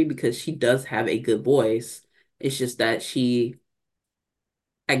trajectory because she does have a good voice. It's just that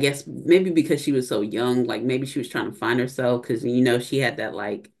I guess maybe because she was so young, like maybe she was trying to find herself because she had that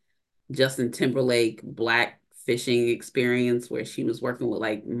like Justin Timberlake black fishing experience where she was working with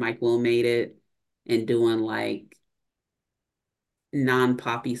like Mike Will Made It and doing like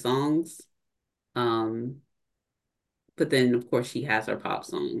non-poppy songs. Um, but then of course she has her pop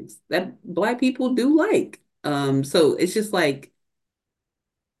songs that black people do like. So it's just like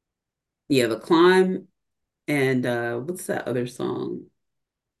yeah, The Climb and what's that other song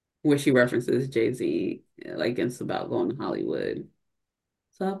where she references Jay-Z, like it's about going to Hollywood.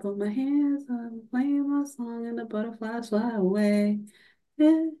 So I put my hands up, playing my song, and the butterflies fly away.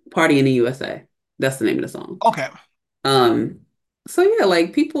 Yeah. Party in the USA. That's the name of the song. Okay. Um, so yeah,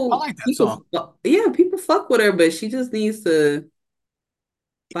 like I like that people, song. yeah, people fuck with her, but she just needs to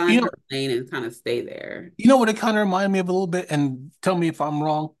find You her know, lane and kind of stay there. you know what it kind of reminded me of a little bit, and tell me if I'm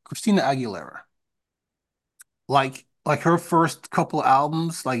wrong. Christina Aguilera. Like her first couple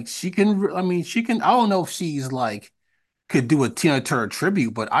albums, like I mean, she can, I don't know if she's like could do a Tina Turner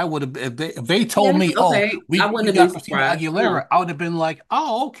tribute, but I would have if they told Yeah, me, oh, okay. I we wouldn't have been got Christina surprised. No, Aguilera, I would have been like,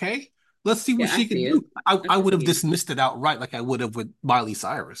 oh, okay, let's see what yeah, I she see could it. do. I, I I can would see have it. dismissed it outright like I would have with Miley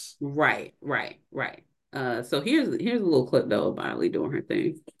Cyrus. Right, right, right. So here's a little clip though of Miley doing her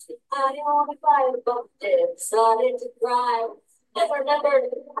thing.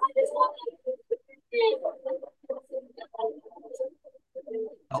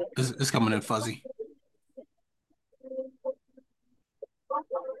 Oh, it's coming in fuzzy.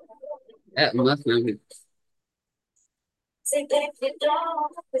 That must not be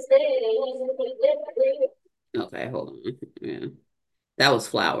okay. Hold on. Yeah, that was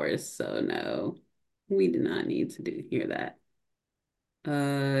Flowers. So no, we do not need to do hear that.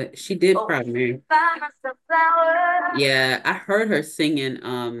 She did Proud Mary. Yeah, I heard her singing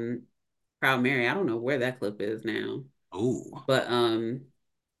Proud Mary. I don't know where that clip is now, Ooh. but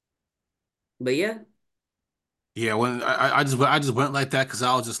but yeah, Yeah, when I just went like that because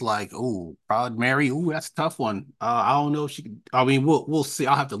I was just like, "Ooh, Proud Mary, ooh, that's a tough one." I don't know if she could. I mean, we'll see.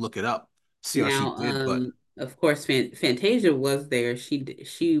 I'll have to look it up, see how she now did. But of course Fantasia was there. She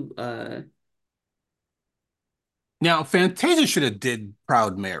now Fantasia should have did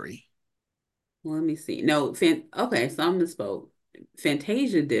Proud Mary. let me see. No, okay, so I misspoke.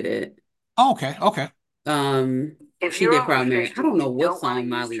 Fantasia did it. Oh, okay, okay. If She you're did on Proud Mary. I vacation, don't you know what don't want to song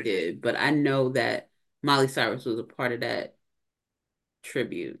use Miley did, but I know that Miley Cyrus was a part of that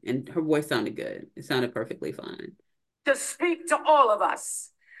tribute, and her voice sounded good. It sounded perfectly fine. to speak to all of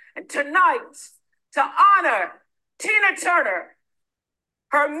us. And tonight, to honor Tina Turner,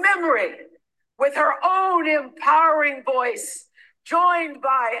 her memory with her own empowering voice, joined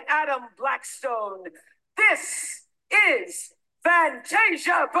by Adam Blackstone, this is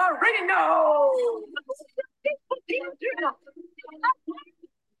Fantasia Barrino.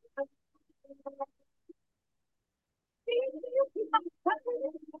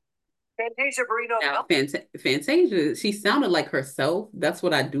 Fantasia Barrino. Now, Fantasia, she sounded like herself. That's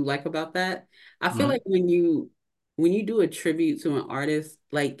what I do like about that. I feel Mhm. like when you do a tribute to an artist,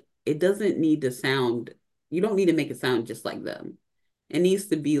 like it doesn't need to sound, you don't need to make it sound just like them. It needs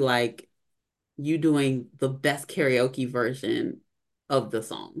to be like you doing the best karaoke version of the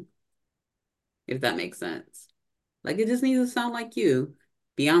song, if that makes sense. Like it just needs to sound like you.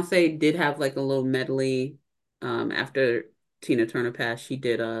 Beyonce did have like a little medley after Tina Turner passed. She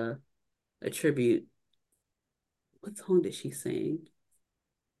did a tribute. What song did she sing?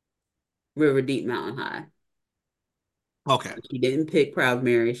 River Deep Mountain High. Okay. She didn't pick Proud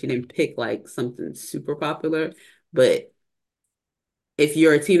Mary. She didn't pick like something super popular, but if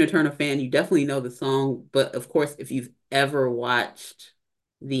you're a Tina Turner fan, you definitely know the song. But of course, if you've ever watched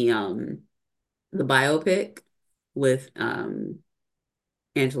the biopic with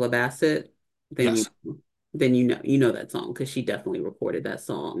Angela Bassett, then Yes. you know that song because she definitely recorded that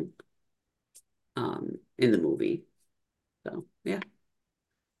song in the movie. So yeah,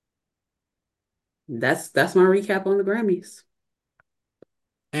 that's my recap on the Grammys.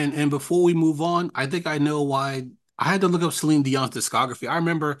 And before we move on, I think I know why I had to look up Celine Dion's discography. I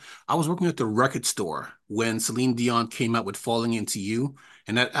remember I was working at the record store when Celine Dion came out with Falling Into You,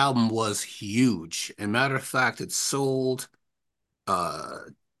 and that album was huge. And matter of fact, it sold uh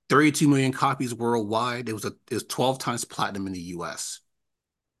 32 million copies worldwide. It was 12 times platinum in the US.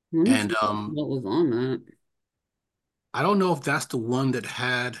 Let me And see what was on that. I don't know if that's the one that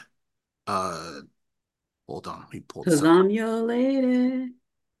had uh hold on, let me pull this Cause up. I'm your lady and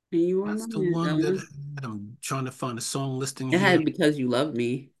you are That's the mine. That one that one. had, I'm trying to find the song listing It here. had Because You Love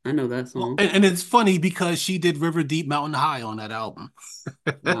Me. I know that Well, song. and it's funny because she did River Deep Mountain High on that album.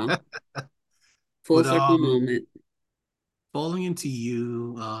 Wow. Full But circle moment. Falling Into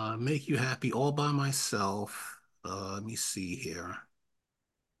You, Make You Happy All by Myself. Let me see here.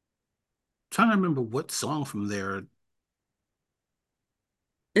 Trying to remember what song from there.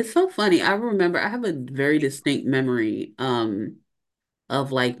 It's so funny. I remember I have a very distinct memory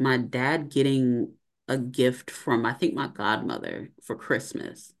of like my dad getting a gift from I think my godmother for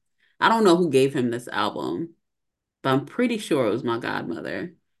Christmas. I don't know who gave him this album, but I'm pretty sure it was my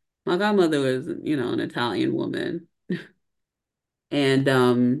godmother. My godmother was, an Italian woman. And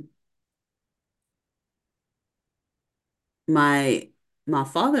my my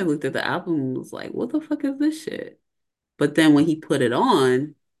father looked at the album and was like, "What the fuck is this shit?" But then when he put it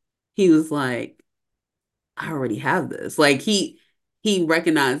on, he was like, I already have this. Like he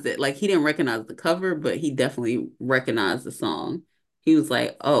recognized it. Like he didn't recognize the cover, but he definitely recognized the song. He was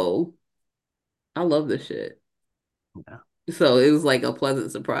like, "Oh, I love this shit." Yeah. So it was like a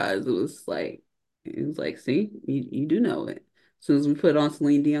pleasant surprise. It was like, see, you do know it. As soon as we put on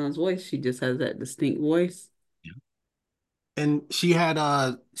Celine Dion's voice, she just has that distinct voice. And she had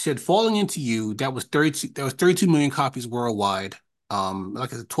Falling Into You, that was 32 million copies worldwide.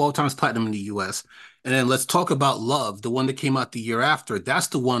 Like I said, 12 times platinum in the US. And then Let's Talk About Love, the one that came out the year after. That's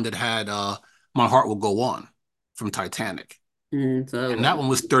the one that had My Heart Will Go On from Titanic. So it And that wasn't. one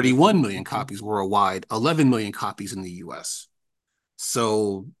was 31 million copies worldwide, 11 million copies in the US.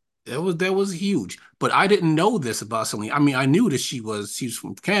 So that was huge. But I didn't know this about Celine. I mean, I knew that she was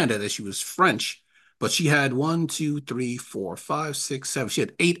from Canada, that she was French, but she had one, two, three, four, five, six, seven. She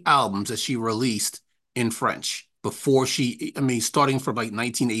had 8 albums that she released in French before I mean, starting from like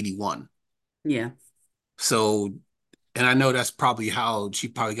 1981. Yeah. So, and I know that's probably how she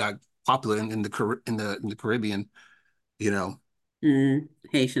probably got popular in in the Caribbean, you know.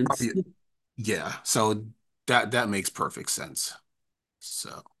 Haitians. Probably, yeah. So that makes perfect sense.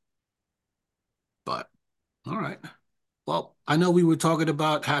 So, but all right. Well, I know we were talking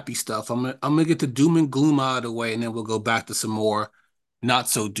about happy stuff. I'm gonna get the doom and gloom out of the way, and then we'll go back to some more not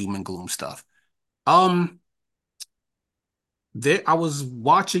so doom and gloom stuff. Um, I was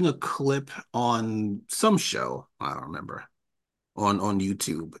watching a clip on some show, I don't remember, on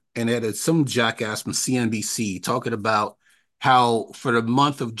YouTube, and it had some jackass from CNBC talking about how for the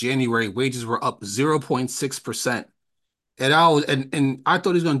month of January wages were up 0.6%. And I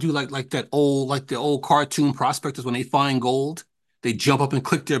thought he was gonna do like the old cartoon prospectors when they find gold, they jump up and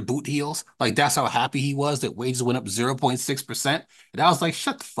click their boot heels. Like that's how happy he was that wages went up 0.6%. And I was like,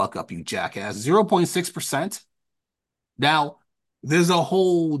 shut the fuck up, you jackass. 0.6%. Now, there's a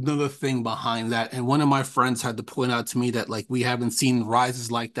whole nother thing behind that. And one of my friends had to point out to me that like we haven't seen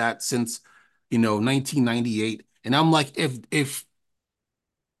rises like that since, 1998. And I'm like, if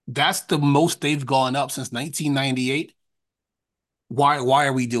that's the most they've gone up since 1998, why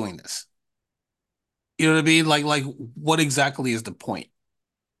are we doing this? You know what I mean? Like what exactly is the point?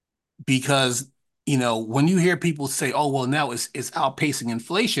 Because, when you hear people say, "Oh, well, now it's outpacing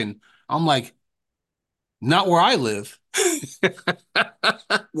inflation," I'm like, not where I live.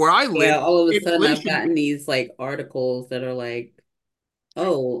 Where I Yeah, live, all of a sudden I've inflation, gotten these like articles that are like,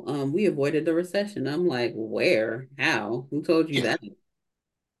 oh, we avoided the recession. I'm like, where? How? Who told you yeah. that?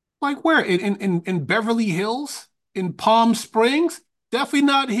 Like where? In Beverly Hills? In Palm Springs? Definitely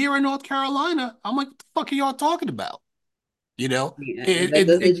not here in North Carolina. I'm like, what the fuck are y'all talking about? You know, Yeah, it that it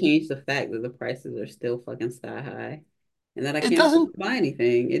doesn't it, change the fact that the prices are still fucking sky high and that I it can't afford doesn't. to buy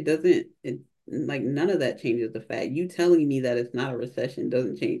anything. It doesn't, it like none of that changes the fact. You telling me that it's not a recession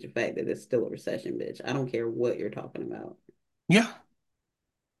doesn't change the fact that it's still a recession, bitch. I don't care what you're talking about. Yeah.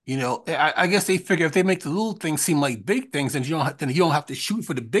 I guess they figure if they make the little things seem like big things, then you don't have to shoot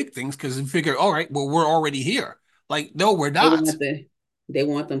for the big things because they figure, all right, well, we're already here. Like, no, we're They not. want the they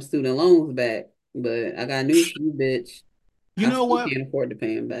want them student loans back, but I got news for you, bitch. You I know still what? can't afford to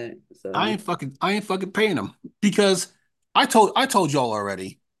pay them back. So I ain't fucking paying them because I told y'all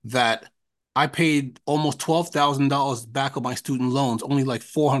already that I paid almost $12,000 back on my student loans. Only like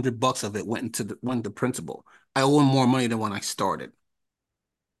 400 bucks of it went to principal. I owe him more money than when I started,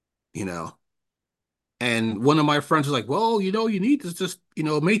 you know. And one of my friends was like, "Well, you need to just,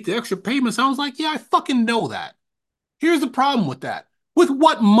 make the extra payments." I was like, "Yeah, I fucking know that." Here's the problem with that. With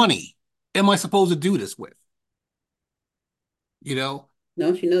what money am I supposed to do this with? You know?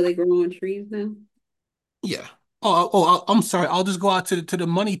 don't you know they grow on trees now? Yeah. I'm sorry. I'll just go out to the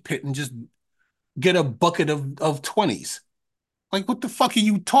money pit and just get a bucket of 20s. Like, what the fuck are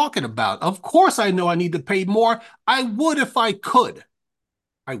you talking about? Of course I know I need to pay more. I would if I could.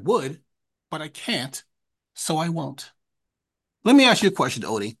 I would, but I can't, so I won't. Let me ask you a question,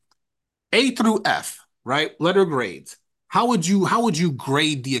 Odie. A through F, right? Letter grades. How would you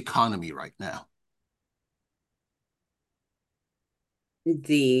grade the economy right now?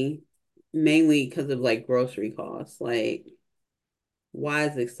 D, mainly because of like grocery costs. Like, why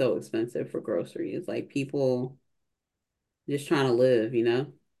is it so expensive for groceries? Like people just trying to live,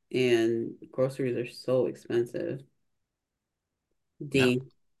 and groceries are so expensive. Yeah. D.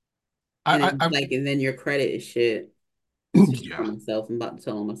 And I, then I, like and then your credit is shit. Speaking for yeah. myself, I'm about to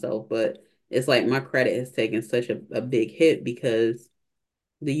tell on myself, but it's like my credit has taken such a big hit because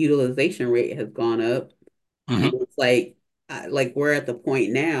the utilization rate has gone up. And Hmm. it's like like we're at the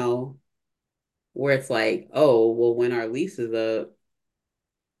point now where it's like, oh, well, when our lease is up,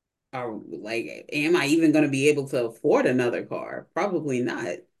 are like, am I even going to be able to afford another car? Probably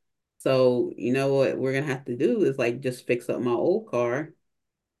not. So, you know what we're gonna have to do is like just fix up my old car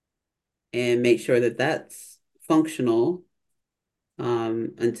and make sure that that's functional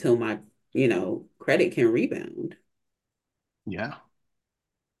until my, credit can rebound. Yeah.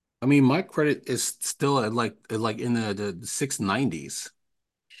 I mean, my credit is still at like in the 690s.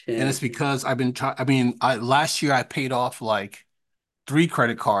 And it's Shit. because I've been trying. I mean, last year I paid off like three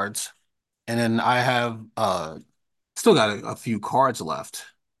credit cards, and then I have still got a few cards left.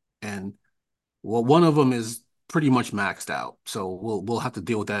 And well, one of them is pretty much maxed out, so we'll have to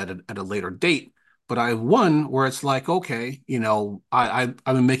deal with that at a later date. But I have one where it's like, okay, I've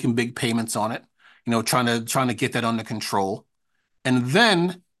been making big payments on it, trying to get that under control. And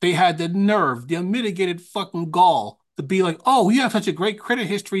then they had the nerve, the unmitigated fucking gall to be like, "Oh, you have such a great credit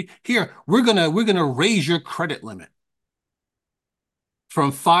history. Here, we're gonna raise your credit limit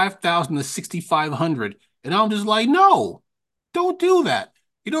from 5,000 to 6,500." And I'm just like, "No, don't do that."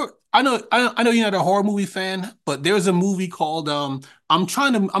 I know you're not a horror movie fan, but there's a movie called I'm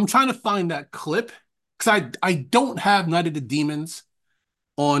trying to find that clip because I don't have Night of the Demons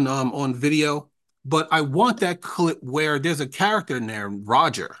on video, but I want that clip where there's a character in there,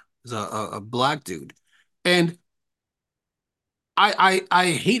 Roger, is a black dude, and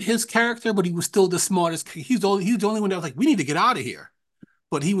I hate his character, but he was still the smartest. He's the only one that was like, we need to get out of here,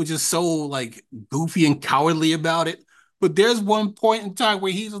 but he was just so like goofy and cowardly about it. But there's one point in time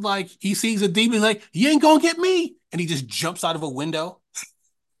where he's like, he sees a demon, like, you ain't gonna get me, and he just jumps out of a window.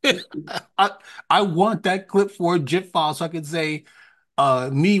 I I want that clip for a JIT file so I can say,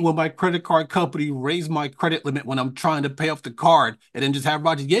 me when my credit card company raised my credit limit when I'm trying to pay off the card, and then just have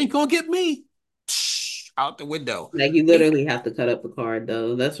Roger, you ain't gonna get me. Psh, out the window. Like you It, literally have to cut up the card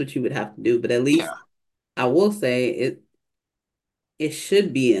though. That's what you would have to do. But at least yeah, I will say it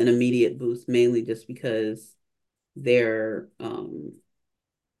should be an immediate boost, mainly just because they're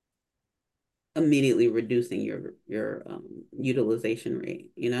immediately reducing your utilization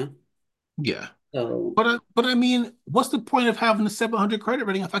rate. yeah. So But I mean, what's the point of having a 700 credit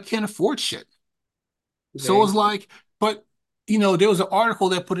rating if I can't afford shit? So very it's like, but there was an article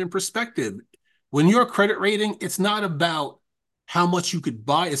that put in perspective. When your credit rating, it's not about how much you could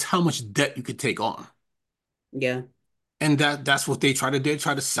buy, it's how much debt you could take on. yeah. And that's what they try to do,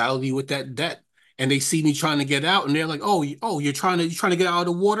 try to saddle you with that debt. And they see me trying to get out, and they're like, "Oh, you're trying to get out of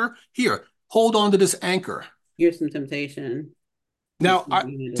the water? Here, hold on to this anchor." Here's some temptation. You see Now, if you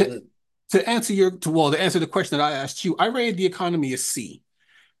can handle to it. to answer the question that I asked you, I rated the economy a C.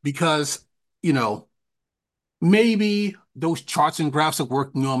 because, you know, maybe those charts and graphs are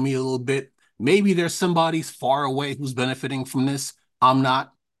working on me a little bit. Maybe there's somebody far away who's benefiting from this. I'm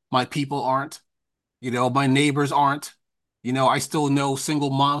not. My people aren't. My neighbors aren't. I still know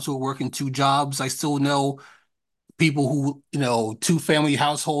single moms who are working two jobs. I still know people who, two family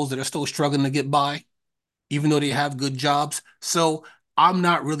households that are still struggling to get by, even though they have good jobs. So I'm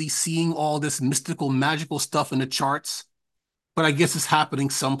not really seeing all this mystical, magical stuff in the charts, but I guess it's happening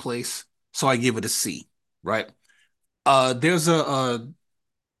someplace. So I give it a C, right? There's a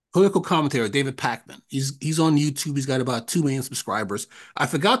political commentator, David Pakman. He's on YouTube. He's got about 2 million subscribers. I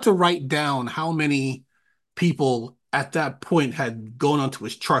forgot to write down how many people at that point had gone onto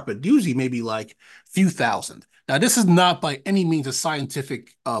his chart, but usually maybe like a few thousand. Now, this is not by any means a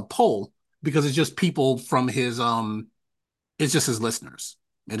scientific poll because it's just people from it's just his listeners,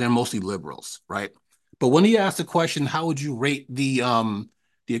 and they're mostly liberals, right? But when he asked the question, how would you rate the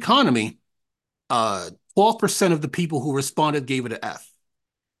economy? 12% of the people who responded gave it an F.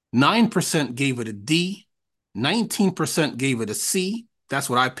 9% gave it a D. 19% gave it a C. That's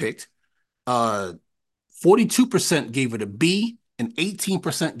what I picked. 42% gave it a B, and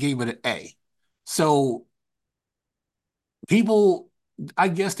 18% gave it an A. So people, I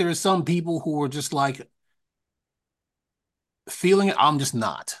guess there are some people who are just like feeling it. I'm just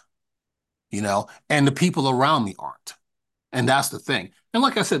not, and the people around me aren't. And that's the thing. And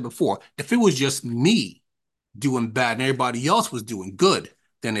like I said before, if it was just me doing bad and everybody else was doing good,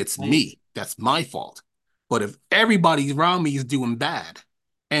 then it's me. That's my fault. But if everybody around me is doing bad,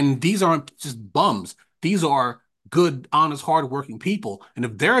 and these aren't just bums, these are good, honest, hardworking people. And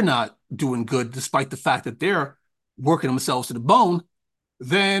if they're not doing good, despite the fact that they're working themselves to the bone,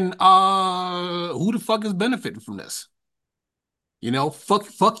 then who the fuck is benefiting from this?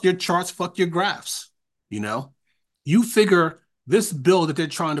 Fuck your charts, fuck your graphs. You know, you figure this bill that they're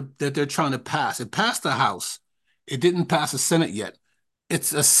trying to pass. It passed the House. It didn't pass the Senate yet.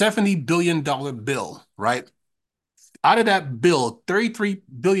 It's a $70 billion bill, right? Out of that bill, 33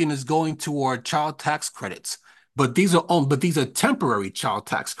 billion is going toward child tax credits. But these are temporary child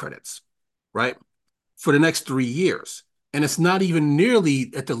tax credits, right? For the next 3 years. And it's not even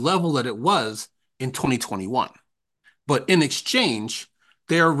nearly at the level that it was in 2021. But in exchange,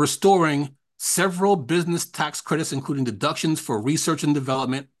 they're restoring several business tax credits, including deductions for research and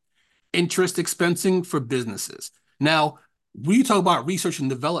development, interest expensing for businesses. Now, when you talk about research and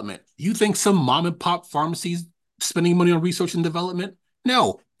development, you think some mom and pop pharmacies spending money on research and development?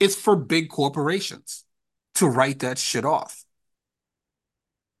 No, it's for big corporations to write that shit off.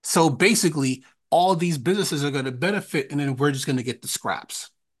 So basically, all these businesses are going to benefit, and then we're just going to get the scraps.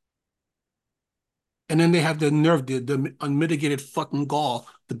 And then they have the nerve, the unmitigated fucking gall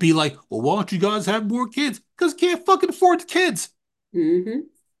to be like, well, why don't you guys have more kids? Because you can't fucking afford the kids. Mm-hmm.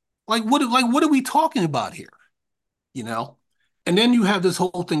 Like what are we talking about here? You know? And then you have this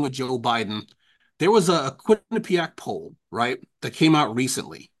whole thing with Joe Biden. There was a Quinnipiac poll, right, that came out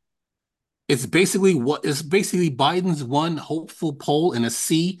recently. It's basically Biden's one hopeful poll in a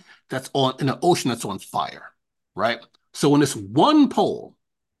sea that's on in an ocean that's on fire, right? So in this one poll,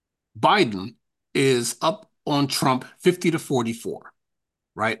 Biden is up on Trump 50 to 44,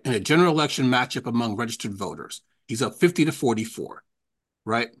 right? In a general election matchup among registered voters. He's up 50 to 44,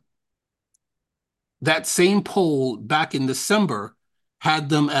 right? That same poll back in December had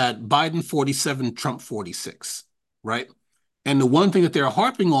them at Biden 47, Trump 46, right? And the one thing that they're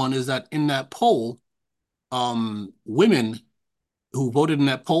harping on is that in that poll, women who voted in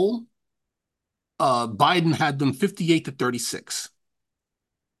that poll, Biden had them 58 to 36.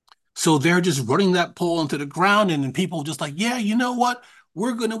 So they're just running that poll into the ground, and then people just like, yeah, you know what?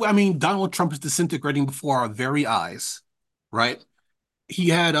 I mean, Donald Trump is disintegrating before our very eyes, right?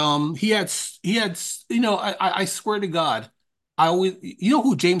 I swear to God,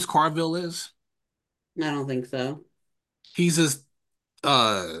 who James Carville is? I don't think so. He's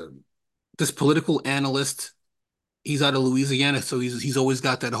uh, this political analyst. He's out of Louisiana, so he's always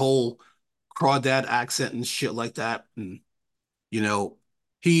got that whole crawdad accent and shit like that. And you know,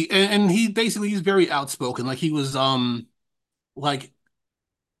 he basically he's very outspoken. Like he was like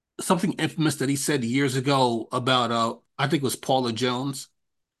something infamous that he said years ago about I think it was Paula Jones,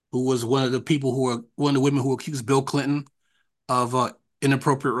 who was one of the women who accused Bill Clinton of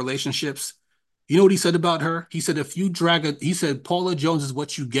inappropriate relationships. You know what he said about her? He said Paula Jones is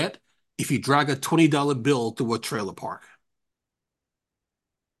what you get if you drag a $20 bill through a trailer park.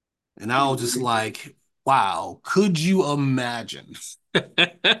 And I was just like, wow, could you imagine?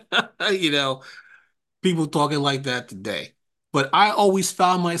 you know, People talking like that today. But I always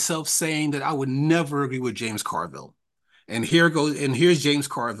found myself saying that I would never agree with James Carville. And here's James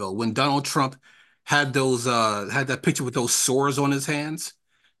Carville when Donald Trump had that picture with those sores on his hands.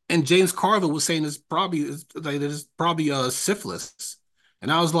 And James Carville was saying it's probably syphilis.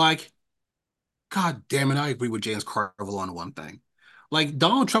 And I was like, God damn it, I agree with James Carville on one thing. Like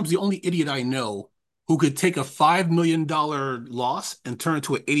Donald Trump's the only idiot I know who could take a $5 million loss and turn it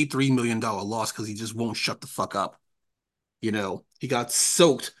to an $83 million loss because he just won't shut the fuck up. He got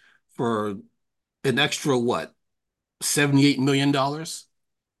soaked for an extra what, $78 million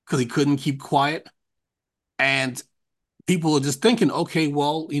because he couldn't keep quiet. And people are just thinking, okay,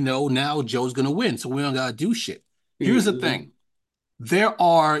 well, now Joe's gonna win, so we don't gotta do shit. Here's the Mm-mm. thing.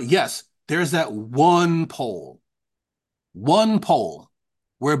 There's that one poll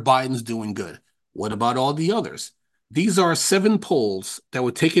where Biden's doing good. What about all the others? These are 7 polls that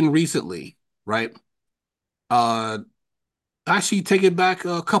were taken recently, right? Uh, Actually, take it back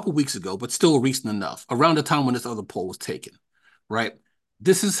a couple weeks ago, but still recent enough, around the time when this other poll was taken, right?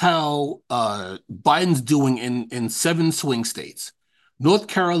 This is how Biden's doing in 7 swing states. North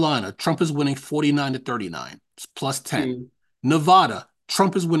Carolina, Trump is winning 49 to 39, plus 10. Mm. Nevada,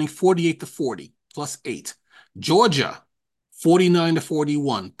 Trump is winning 48 to 40, plus 8. Georgia, 49 to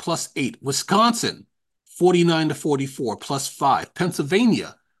 41, plus 8. Wisconsin, 49 to 44, plus 5.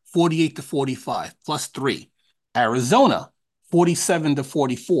 Pennsylvania, 48 to 45, plus 3. Arizona, 47 to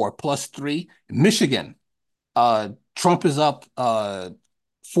 44, plus 3. Michigan, Trump is up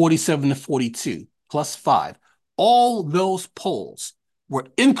 47 to 42, plus 5. All those polls were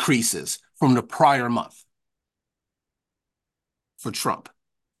increases from the prior month for Trump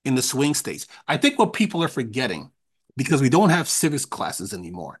in the swing states. I think what people are forgetting, because we don't have civics classes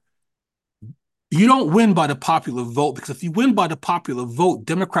anymore, you don't win by the popular vote, because if you win by the popular vote,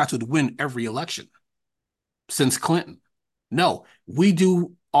 Democrats would win every election since Clinton. No, we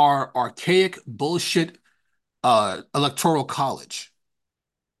do our archaic bullshit electoral college.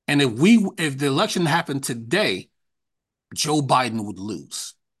 And if the election happened today, Joe Biden would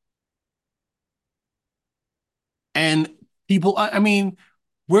lose. And people, I mean,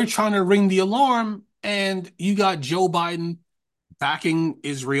 we're trying to ring the alarm, and you got Joe Biden backing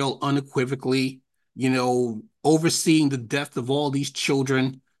Israel unequivocally, overseeing the death of all these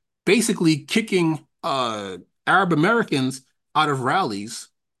children, basically kicking Arab Americans out of rallies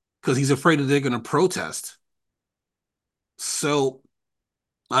because he's afraid that they're going to protest. So,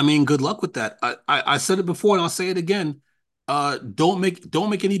 I mean, good luck with that. I said it before and I'll say it again. Don't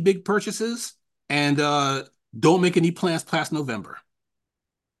make any big purchases, and don't make any plans past November,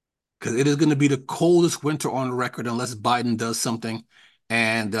 because it is going to be the coldest winter on record unless Biden does something,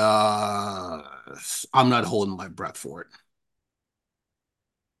 and I'm not holding my breath for it.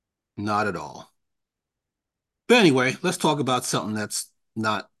 Not at all. But anyway, let's talk about something that's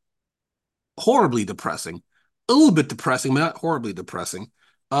not horribly depressing. A little bit depressing, but not horribly depressing.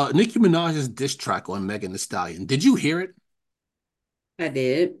 Nicki Minaj's diss track on Megan Thee Stallion. Did you hear it? I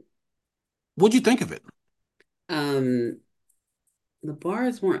did. What'd you think of it? Um, the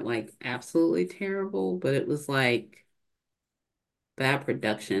bars weren't like absolutely terrible, but it was like bad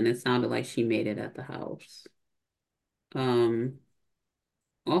production. It sounded like she made it at the house. Um,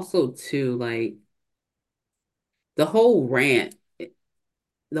 Also too, like the whole rant,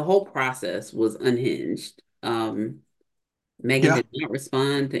 the whole process was unhinged. Megan Yeah. did not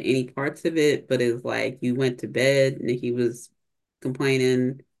respond to any parts of it, but it was like you went to bed, Nicki was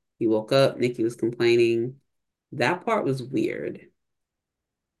complaining, you woke up, Nicki was complaining. That part was weird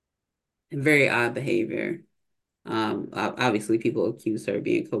and very odd behavior. Obviously people accuse her of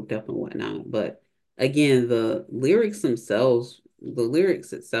being coked up and whatnot, but again, the lyrics itself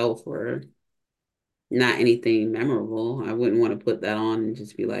were not anything memorable. I wouldn't want to put that on and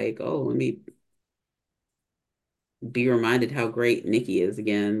just be like, oh, let me be reminded how great Nicki is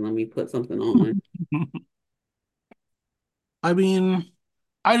again. Let me put something on. I mean,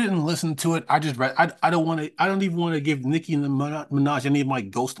 I didn't listen to it. I just read. I don't want to. I don't even want to give Nicki Minaj any of my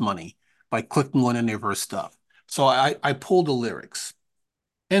ghost money by clicking on any of her stuff. So I pulled the lyrics,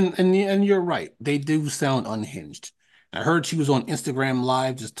 and you're right. They do sound unhinged. I heard she was on Instagram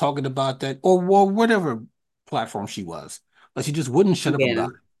Live just talking about that, or whatever platform she was. Like she just wouldn't shut up Yeah.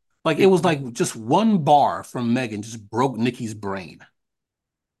 about it. Like it was like just one bar from Megan just broke Nicki's brain.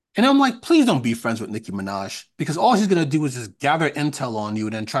 And I'm like, please don't be friends with Nicki Minaj, because all she's gonna do is just gather intel on you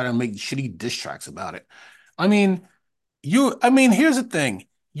and then try to make shitty diss tracks about it. I mean, here's the thing.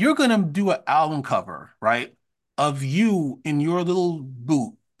 You're gonna do an album cover, right? Of you in your little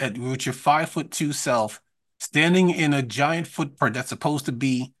boot with your 5'2" self standing in a giant footprint that's supposed to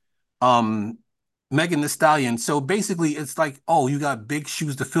be um Megan Thee Stallion. So basically it's like, oh, you got big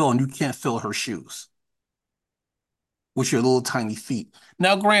shoes to fill and you can't fill her shoes. with your little tiny feet.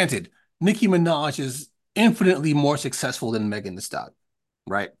 Now, granted, Nicki Minaj is infinitely more successful than Megan Thee Stallion,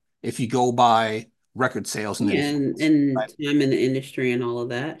 right? If you go by record sales and Yeah, influence, and right? time in the industry and all of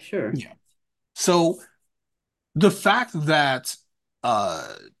that. Sure. Yeah. So the fact that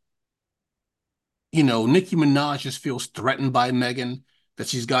uh Nicki Minaj just feels threatened by Megan, that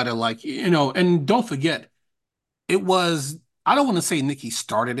she's got to like, and don't forget, it was, I don't want to say Nicki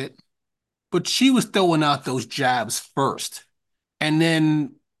started it, but she was throwing out those jabs first. And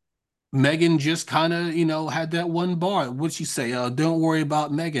then Megan just kind of, had that one bar. What'd she say? Don't worry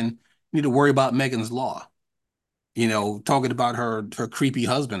about Megan. You need to worry about Megan's law. Talking about her creepy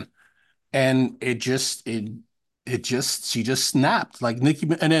husband. And she just snapped like Nicki,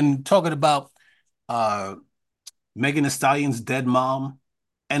 and then talking about uh Megan Thee Stallion's dead mom,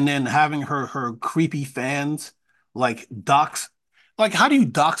 and then having her creepy fans like dox, like how do you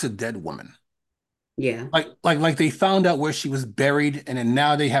dox a dead woman? Yeah. Like they found out where she was buried, and then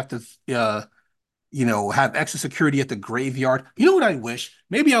now they have to have extra security at the graveyard. You know what I wish?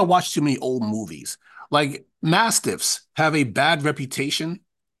 Maybe I watched too many old movies. Like mastiffs have a bad reputation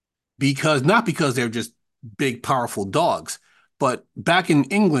because not because they're just big, powerful dogs, but back in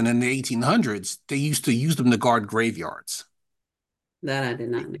England in the 1800s, they used to use them to guard graveyards. That I did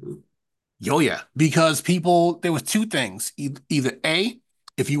not know. Yo, yeah, because there was two things. Either A,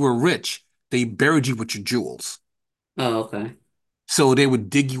 if you were rich, they buried you with your jewels. Oh, okay. So they would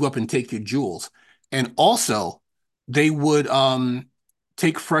dig you up and take your jewels. And also, they would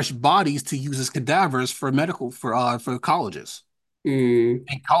take fresh bodies to use as cadavers for medical for colleges. Mm,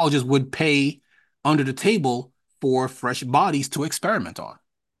 And colleges would pay under the table for fresh bodies to experiment on.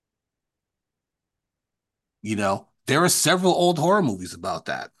 There are several old horror movies about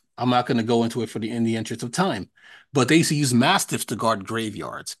that. I'm not going to go into it in the interest of time, but they used to use mastiffs to guard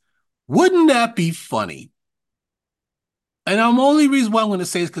graveyards. Wouldn't that be funny? And the only reason why I'm going to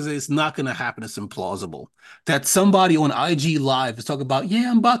say is because it's not going to happen. It's implausible that somebody on IG Live is talking about, yeah,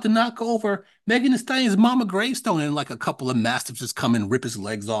 I'm about to knock over Megan Thee Stallion's mama gravestone, and like a couple of mastiffs just come and rip his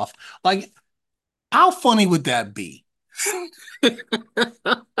legs off. Like, how funny would that be?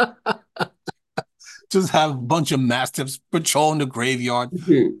 Just have a bunch of mastiffs patrolling the graveyard,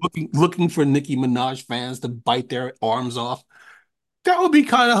 mhm. looking for Nicki Minaj fans to bite their arms off. That would be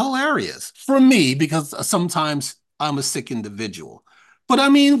kind of hilarious for me because sometimes I'm a sick individual. But I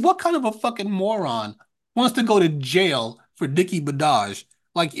mean, what kind of a fucking moron wants to go to jail for Nicki Minaj?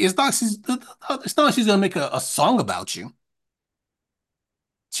 Like, it's not like she's gonna make a song about you.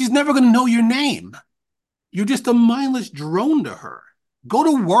 She's never gonna know your name. You're just a mindless drone to her. Go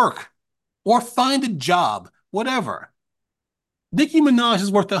to work or find a job, whatever. Nicki Minaj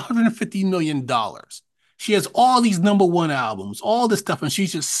is worth $150 million. She has all these number one albums, all this stuff, and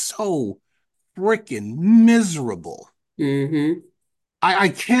she's just so freaking miserable. Mm-hmm. I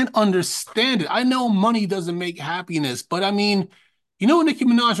can't understand it. I know money doesn't make happiness, but I mean, you know what Nicki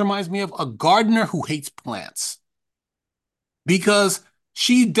Minaj reminds me of? A gardener who hates plants. Because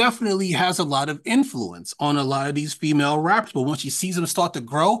she definitely has a lot of influence on a lot of these female rappers, but when she sees them start to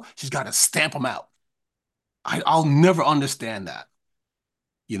grow, she's got to stamp them out. I'll never understand that,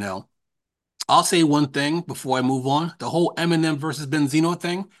 you know? I'll say one thing before I move on. The whole Eminem versus Benzino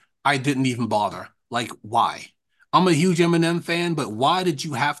thing, I didn't even bother. Like, why? I'm a huge Eminem fan, but why did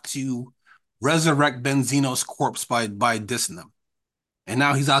you have to resurrect Benzino's corpse by dissing him? And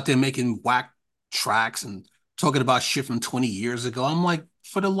now he's out there making whack tracks and talking about shit from 20 years ago. I'm like,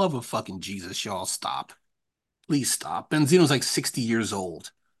 for the love of fucking Jesus, y'all stop. Please stop. Benzino's like 60 years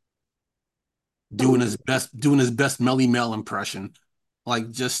old, doing his best Melly Mel impression.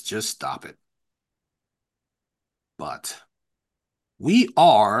 Like, just stop it. But we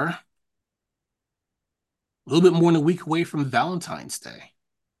are a little bit more than a week away from Valentine's Day.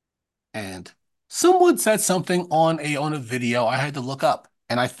 And someone said something on a video I had to look up,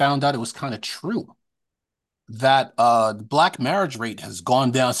 and I found out it was kind of true that the black marriage rate has gone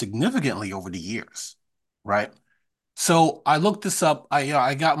down significantly over the years, right? So I looked this up.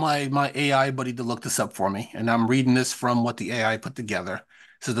 I got my AI buddy to look this up for me, and I'm reading this from what the AI put together.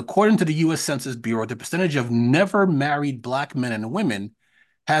 It says, according to the U.S. Census Bureau, the percentage of never married black men and women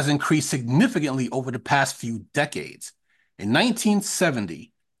has increased significantly over the past few decades. In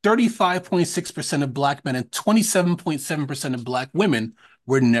 1970, 35.6% of black men and 27.7% of black women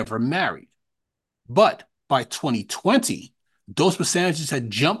were never married. But by 2020, those percentages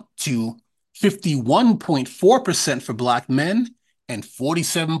had jumped to 51.4% for black men and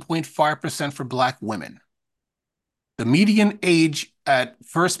 47.5% for black women. The median age at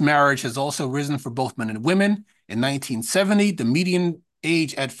first marriage has also risen for both men and women. In 1970, the median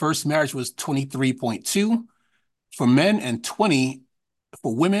age at first marriage was 23.2. for men and 20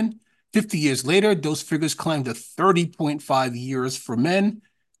 for women. 50 years later, those figures climbed to 30.5 years for men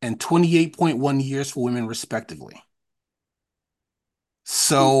and 28.1 years for women, respectively.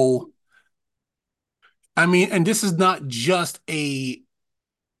 So, I mean, and this is not just a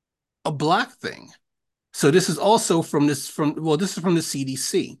black thing. So this is also this is from the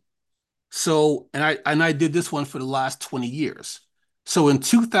CDC. So, and I did this one for the last 20 years. So in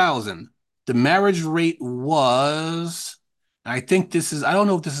 2000, the marriage rate was, I think this is, I don't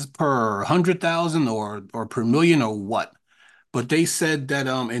know if this is per 100,000 or per million or what, but they said that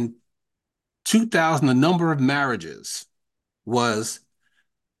in 2000 the number of marriages was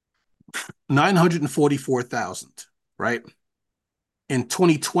 944,000, right? In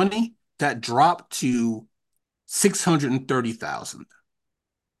 2020, that dropped to 630,000.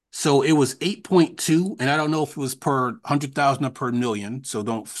 So it was 8.2, and I don't know if it was per 100,000 or per million.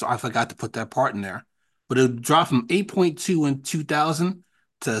 So I forgot to put that part in there. But it dropped from 8.2 in 2000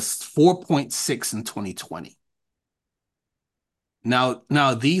 to 4.6 in 2020. Now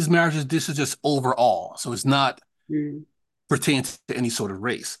these marriages, this is just overall. So it's not Mm-hmm. pertaining to any sort of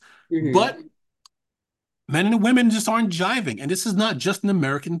race. Mm-hmm. But men and women just aren't jiving. And this is not just an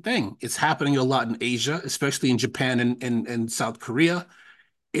American thing. It's happening a lot in Asia, especially in Japan and South Korea.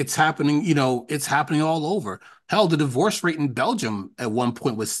 It's happening, it's happening all over. Hell, the divorce rate in Belgium at one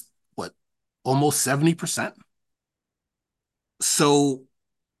point was what, almost 70%. So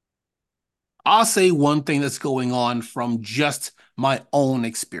I'll say one thing that's going on from just my own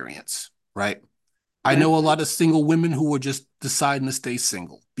experience, right? I Okay. know a lot of single women who are just deciding to stay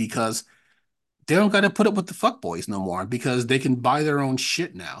single because they don't got to put up with the fuckboys no more because they can buy their own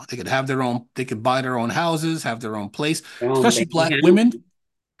shit now. They could buy their own houses, have their own place, Their own especially bank black account. women,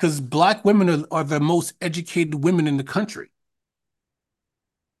 because black women are the most educated women in the country.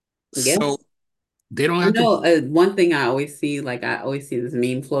 Yeah. So they don't I have to. know one thing I always see, like I always see this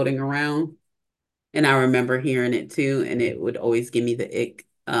meme floating around, and I remember hearing it too, and it would always give me the ick.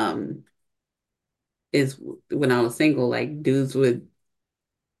 Is when I was single, like dudes would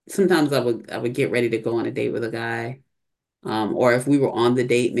sometimes I would get ready to go on a date with a guy, or if we were on the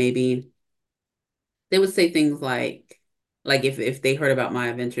date, maybe they would say things like if they heard about my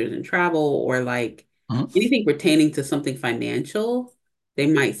adventures in travel or like Mhm. anything pertaining to something financial, they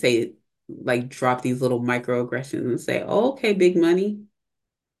might say like drop these little microaggressions and say, "Oh, okay, big money."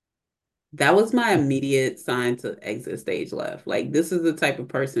 That was my immediate sign to exit stage left. Like this is the type of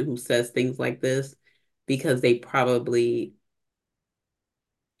person who says things like this because they probably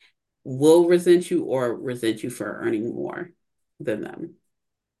will resent you or resent you for earning more than them.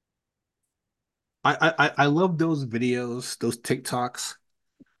 I love those videos, those TikToks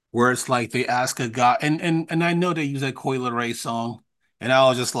where it's like they ask a guy, and I know they use that Coi Leray song, and I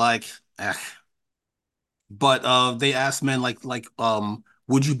was just like, eh. But they asked men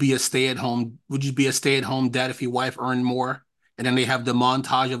would you be a stay-at-home dad if your wife earned more? And then they have the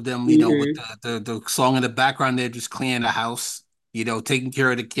montage of them, with Hmm. the song in the background, they're just cleaning the house, taking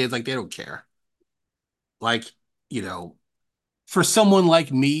care of the kids, like they don't care. Like, you know, for someone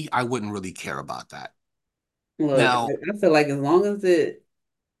like me, I wouldn't really care about that. Look, Now, I feel like as long as it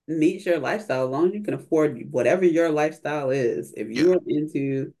meets your lifestyle, as long as you can afford whatever your lifestyle is, if you yeah. are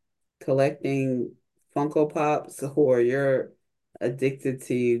into collecting Funko Pops or you're addicted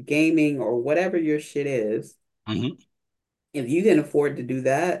to gaming or whatever your shit is, Mhm. if you can afford to do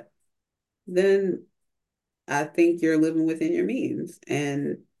that, then I think you're living within your means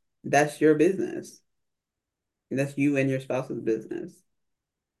and that's your business. That's you and your spouse's business.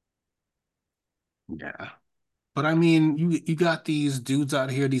 Yeah. But I mean, you got these dudes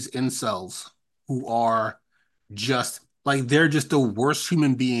out here, these incels, who are just like they're just the worst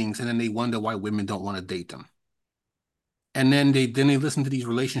human beings, and then they wonder why women don't want to date them. And then they listen to these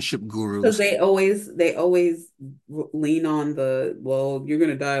relationship Because gurus. they always lean on the, well, you're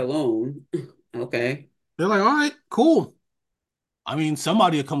gonna die alone. Okay. They're like, all right, cool. I mean,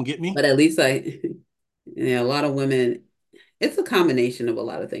 somebody will come get me. But at least a lot of women, it's a combination of a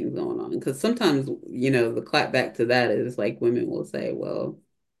lot of things going on. Because sometimes, the clap back to that is like women will say, well,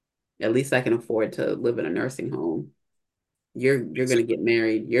 at least I can afford to live in a nursing home. You're gonna get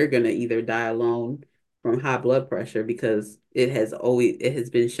married. You're gonna either die alone from high blood pressure because it has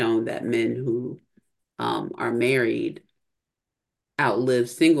been shown that men who are married outlive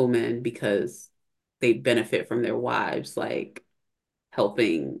single men because they benefit from their wives, like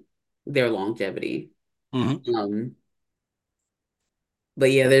helping their longevity. Hmm. Um,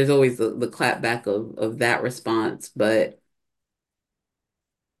 but yeah, there's always the clap back of that response. But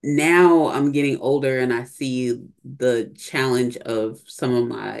now I'm getting older and I see the challenge of some of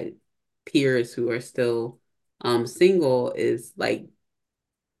my peers who are still Single is like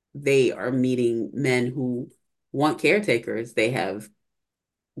they are meeting men who want caretakers. They have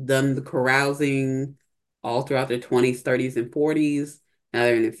done the carousing all throughout their 20s, 30s, and 40s. Now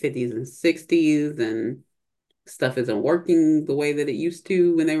they're in their 50s and 60s, and stuff isn't working the way that it used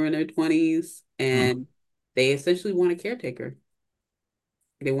to when they were in their 20s. Mm. And they essentially want a caretaker.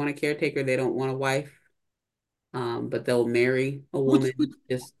 They want a caretaker. They don't want a wife, but they'll marry a Which, woman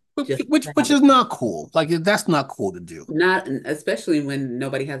which, just to which have a is not cool. Like that's not cool to do. not especially when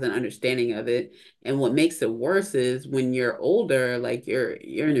nobody has an understanding of it. And what makes it worse is when you're older, like you're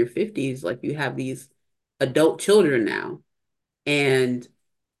in your 50s, like you have these adult children now. And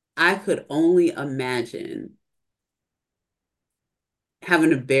I could only imagine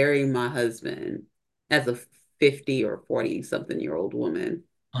having to bury my husband as a 50 or 40 something year old woman,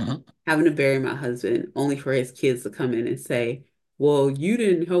 Mhm. having to bury my husband only for his kids to come in and say, well, you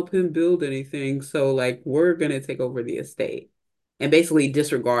didn't help him build anything, so like we're gonna take over the estate and basically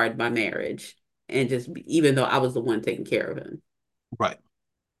disregard my marriage and just even though I was the one taking care of him. Right.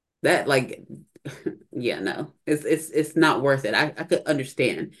 That like yeah, no. It's not worth it. I could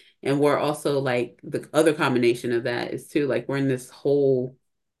understand. And we're also like the other combination of that is too, like we're in this whole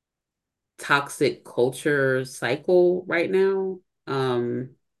toxic culture cycle right now,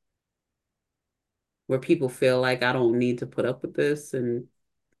 where people feel like I don't need to put up with this. And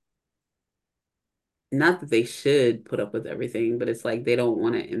not that they should put up with everything, but it's like they don't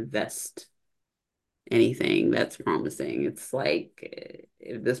want to invest anything that's promising. It's like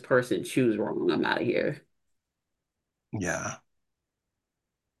if this person choose wrong, I'm out of here. Yeah.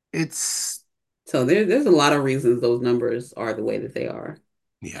 It's So there's a lot of reasons those numbers are the way that they are.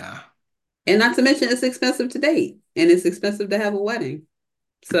 yeah. And not to mention it's expensive to date and it's expensive to have a wedding.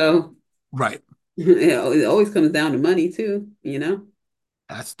 So Right. it always comes down to money too, you know?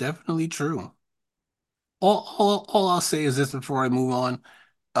 That's definitely true. All I'll say is this before I move on.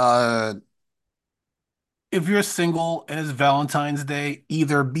 Uh, if you're single and it's Valentine's Day,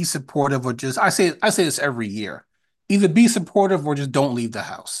 either be supportive or just I say this every year. Either be supportive or just don't leave the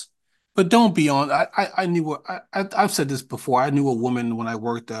house. But don't be on. I knew I've said this before. I knew a woman when I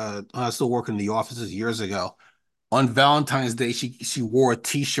worked when I was still working in the offices years ago. On Valentine's Day, she wore a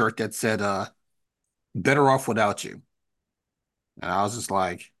t-shirt that said better off without you. And I was just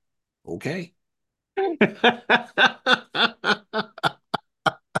like, okay.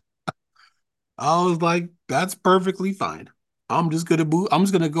 I was like, that's perfectly fine. I'm just gonna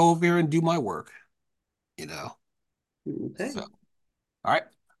go over here and do my work, you know. So, Okay. all right.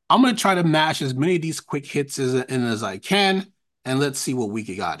 I'm gonna try to mash as many of these quick hits as I can, and let's see what we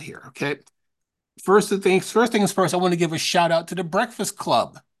got here. Okay. First things first, I want to give a shout out to the Breakfast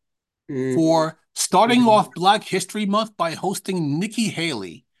Club Mhm. for starting Mhm. off Black History Month by hosting Nikki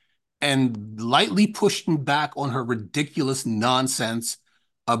Haley and lightly pushing back on her ridiculous nonsense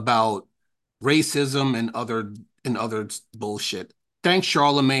about racism and other bullshit. Thanks,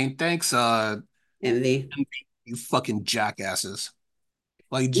 Charlemagne. Thanks, Emily. you fucking jackasses.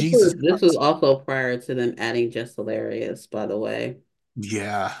 Like Jesus This was Christ. also prior to them adding Just Hilarious, by the way.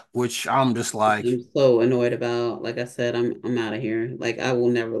 Yeah, which I'm just like, I'm so annoyed about. Like I said, I'm out of here. Like I will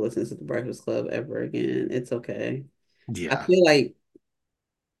never listen to the Breakfast Club ever again. It's okay. I yeah. feel like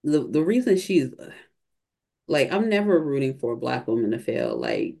the reason she's like I'm never rooting for a black woman to fail.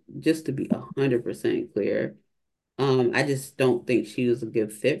 Like just to be 100% clear, I just don't think she was a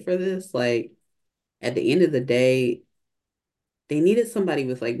good fit for this. Like at the end of the day, they needed somebody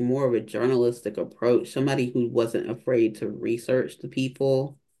with like more of a journalistic approach, somebody who wasn't afraid to research the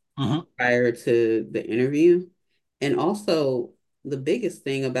people Hmm. prior to the interview. And also, the biggest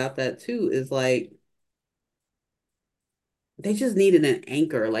thing about that too is like they just needed an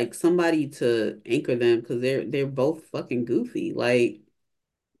anchor, like somebody to anchor them because they're both fucking goofy. Like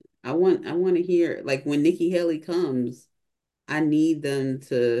I want to hear like when Nikki Haley comes, I need them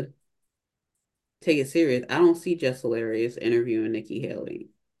to take it serious. I don't see Jess Hilarious interviewing Nikki Haley.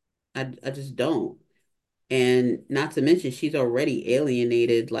 I just don't. And not to mention, she's already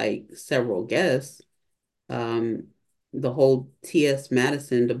alienated like several guests. Um, the whole T.S.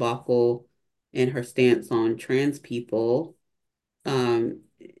 Madison debacle and her stance on trans people,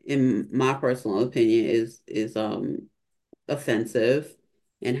 in my personal opinion, is offensive,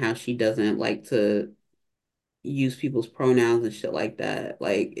 and how she doesn't like to use people's pronouns and shit like that.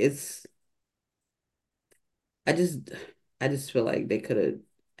 Like I just, I just feel like they could have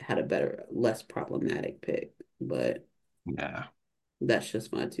had a better, less problematic pick, but. Yeah, That's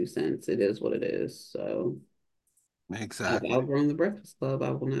just my 2 cents. It is what it is. So I've exactly. outgrown the Breakfast Club.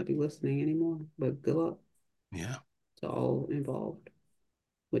 I will not be listening anymore. But good luck Yeah. to all involved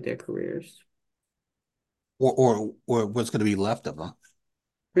with their careers. or what's going to be left of them.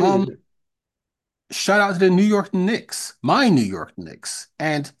 Pretty Um, much. Shout out to the New York Knicks, my New York Knicks,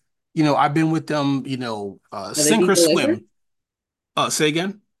 and I've been with them, Oh, they sink beat or the Lakers? swim. Say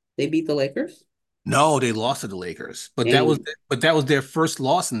again? They beat the Lakers? No, they lost to the Lakers, Dang. but that was their first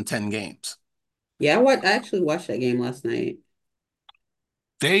loss in 10 games. Yeah, I actually watched that game last night.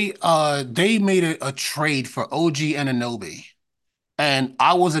 They made a trade for OG Anunoby. And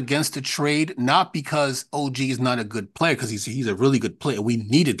I was against the trade, not because OG is not a good player, because he's a really good player. We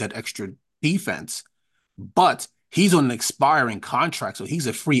needed that extra defense, but he's on an expiring contract, so he's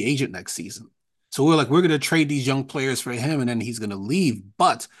a free agent next season. So we're like, we're gonna trade these young players for him, and then he's gonna leave.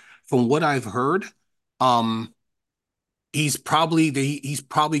 But from what I've heard, um, he's probably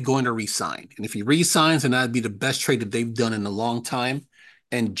going to resign. And if he resigns, then that'd be the best trade that they've done in a long time.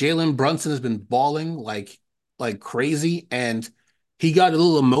 And Jalen Brunson has been balling like crazy. And he got a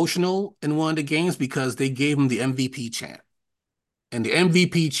little emotional in one of the games because they gave him the MVP chant. And the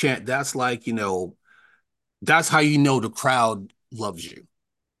MVP chant, that's like, that's how you know the crowd loves you.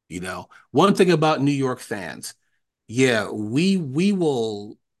 One thing about New York fans, yeah, we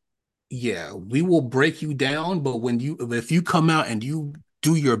will break you down, but if you come out and you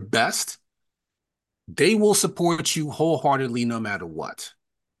do your best, they will support you wholeheartedly no matter what.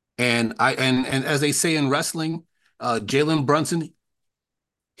 And as they say in wrestling, Jalen Brunson,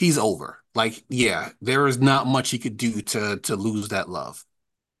 he's over. Like, yeah, there is not much he could do to lose that love.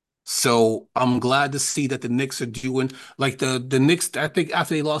 So I'm glad to see that the Knicks are doing like the Knicks. I think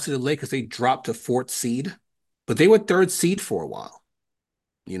after they lost to the Lakers, they dropped to fourth seed, but they were third seed for a while.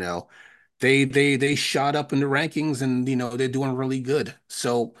 You know, they shot up in the rankings and they're doing really good.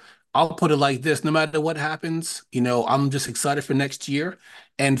 So I'll put it like this, no matter what happens, I'm just excited for next year.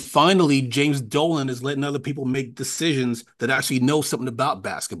 And finally, James Dolan is letting other people make decisions that actually know something about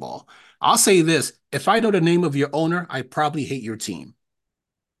basketball. I'll say this, if I know the name of your owner, I probably hate your team.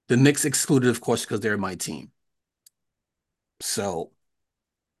 The Knicks excluded, of course, because they're my team. So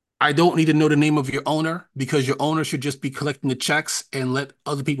I don't need to know the name of your owner because your owner should just be collecting the checks and let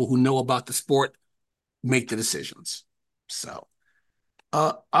other people who know about the sport make the decisions. So,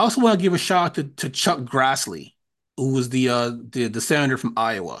 I also want to give a shout out to Chuck Grassley, who was the senator from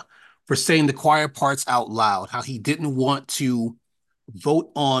Iowa, for saying the quiet parts out loud. How he didn't want to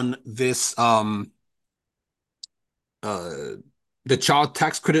vote on this uh the child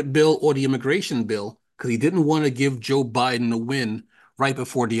tax credit bill or the immigration bill because he didn't want to give Joe Biden a win right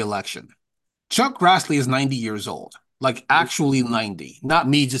before the election. Chuck Grassley is 90 years old, like actually 90, not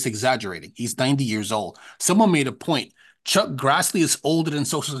me just exaggerating. He's 90 years old. Someone made a point. Chuck Grassley is older than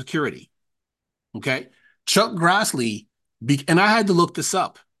Social Security. Okay. Chuck Grassley, and I had to look this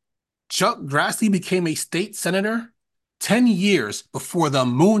up. Chuck Grassley became a state senator 10 years before the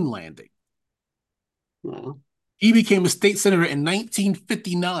moon landing. Wow. He became a state senator in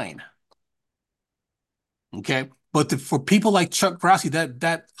 1959. Okay. But for people like Chuck Grassley,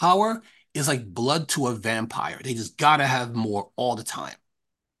 that power is like blood to a vampire. They just gotta have more all the time.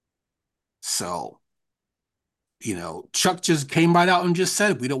 So, Chuck just came right out and just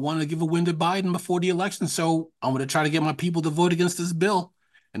said we don't want to give a win to Biden before the election. So I'm gonna try to get my people to vote against this bill.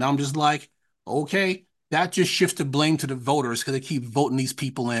 And I'm just like, okay, that just shifts the blame to the voters because they keep voting these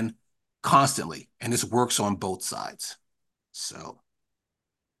people in constantly. And this works on both sides. So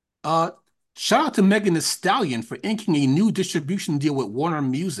Uh, shout out to Megan Thee Stallion for inking a new distribution deal with Warner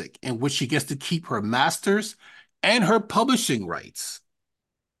Music, in which she gets to keep her masters and her publishing rights.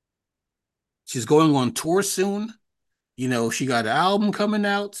 She's going on tour soon. She got an album coming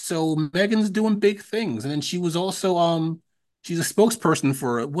out, so Megan's doing big things. And then she was also she's a spokesperson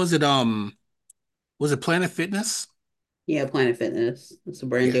for was it Planet Fitness? Yeah, Planet Fitness. It's a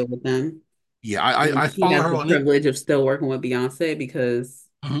brand Yeah, deal with them. yeah. And I she follow has her the on it. privilege of still working with Beyonce because,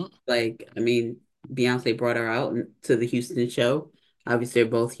 Mhm. like, I mean, Beyonce brought her out to the Houston show. Obviously,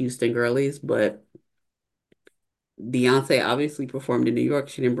 they're both Houston girlies, but Beyonce obviously performed in New York.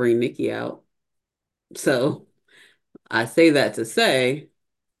 She didn't bring Nicki out. So I say that to say,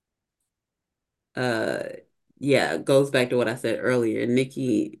 uh, yeah, it goes back to what I said earlier.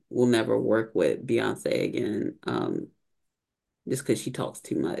 Nicki will never work with Beyonce again, just because she talks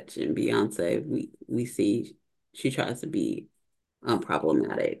too much. And Beyonce, we see she tries to be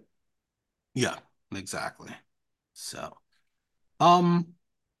unproblematic. Yeah, exactly. So, um,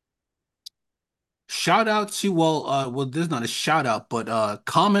 shout out to there's not a shout out, but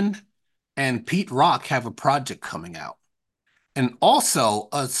Common and Pete Rock have a project coming out. And also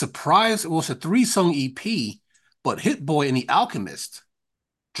a surprise, it was a three-song EP, but Hit Boy and the Alchemist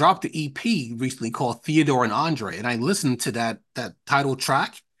dropped the EP recently called Theodore and Andre. And I listened to that title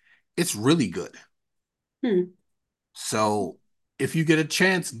track. It's really good. Hmm. So if you get a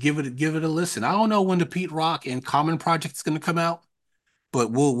chance, give it a listen. I don't know when the Pete Rock and Common Project is going to come out,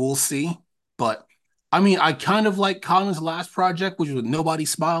 but we'll see. But I mean, I kind of like Common's last project, which was Nobody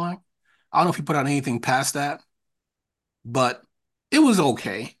Smiling. I don't know if he put out anything past that, but it was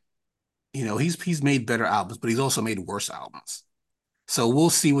okay. He's made better albums, but he's also made worse albums. So we'll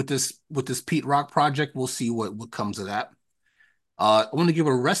see with this Pete Rock project. We'll see what comes of that. I want to give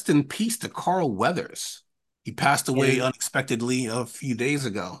a rest in peace to Carl Weathers. He passed away Yeah. unexpectedly a few days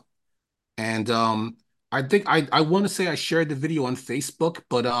ago. And I think I want to say I shared the video on Facebook,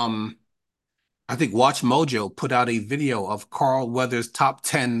 but I think Watch Mojo put out a video of Carl Weathers' top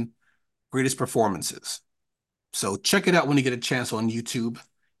 10 greatest performances. So check it out when you get a chance on YouTube.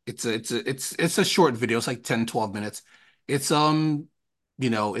 It's a short video. It's like 10, 12 minutes. It's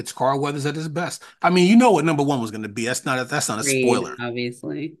it's Carl Weathers at his best. I mean, you know what number one was going to be. That's not a Read, spoiler.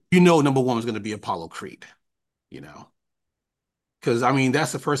 obviously. You know number one was going to be Apollo Creed, you know. Because I mean,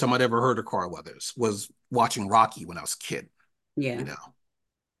 that's the first time I'd ever heard of Carl Weathers was watching Rocky when I was a kid, you Yeah. know.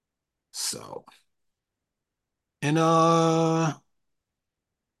 So, and I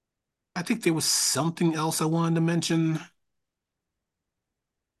think there was something else I wanted to mention.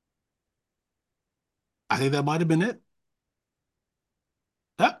 I think that might have been it.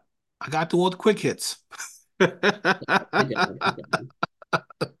 Yeah, I got through all the quick hits. Good job. Good job.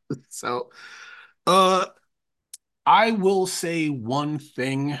 So, uh, I will say one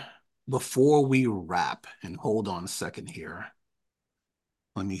thing before we wrap, and hold on a second here.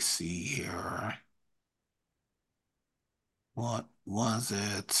 Let me see here. What was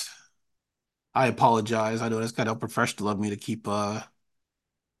it? I apologize. I know that's kind of unprofessional of me to keep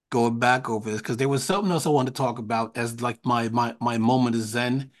going back over this because there was something else I wanted to talk about as like my moment of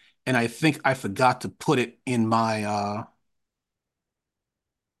Zen, and I think I forgot to put it in my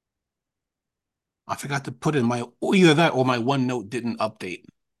I forgot to put it in my or either that or my OneNote didn't update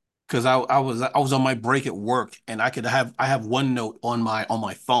because I was on my break at work and I have OneNote on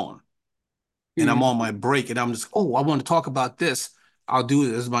my phone and I'm on Mm. my break and I'm just I want to talk about this. I'll do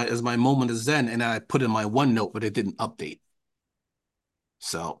it as my moment of Zen and I put in my OneNote but it didn't update.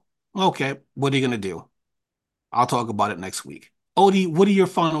 So okay, what are you gonna do? I'll talk about it next week. Odie, what are your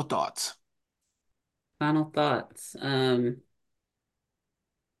final thoughts? Final thoughts.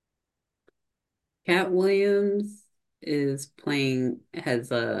 Cat Williams has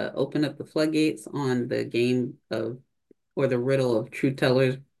opened up the floodgates on the game of or the riddle of truth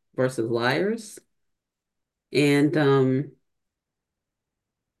tellers versus liars. And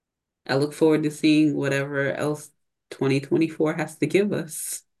I look forward to seeing whatever else 2024 has to give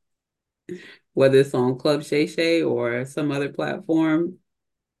us, whether it's on Club Shay Shay or some other platform.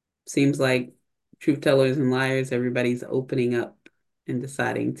 Seems like truth tellers and liars, everybody's opening up and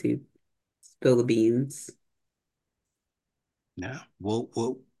deciding to spill the beans. Yeah,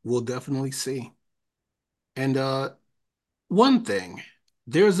 we'll definitely see. And one thing,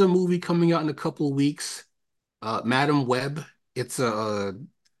 there's a movie coming out in a couple of weeks, Madam Web. It's from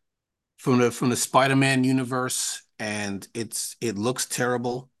the Spider-Man universe, and it looks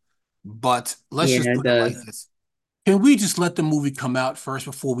terrible. But let's Yeah, just it put it like does. this. Can we just let the movie come out first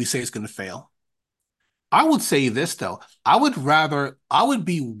before we say it's going to fail? I would say this though. I would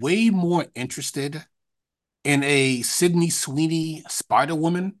be way more interested in a Sydney Sweeney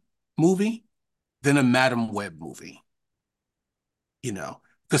Spider-Woman movie than a Madam Web movie. You know,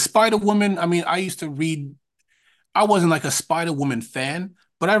 the Spider-Woman, I mean, I wasn't like a Spider-Woman fan,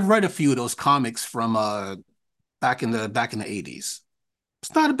 but I've read a few of those comics from back in the 80s.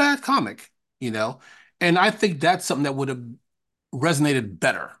 It's not a bad comic, you know. And I think that's something that would have resonated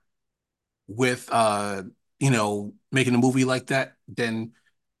better with making a movie like that than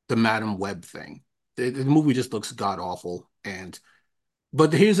the Madam Web thing. The movie just looks god awful.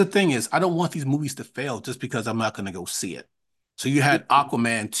 But here's the thing is I don't want these movies to fail just because I'm not gonna go see it. So you had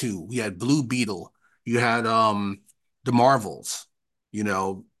Aquaman 2, you had Blue Beetle, you had the Marvels, you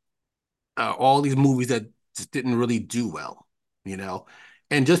know, all these movies that just didn't really do well, you know.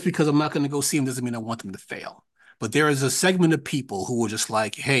 And just because I'm not gonna go see them doesn't mean I want them to fail. But there is a segment of people who are just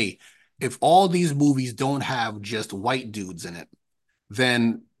like, hey, if all these movies don't have just white dudes in it,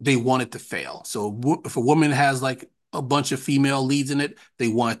 then they want it to fail. So if a woman has like a bunch of female leads in it, they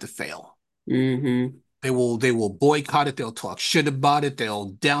want it to fail. Mm-hmm. They will boycott it. They'll talk shit about it.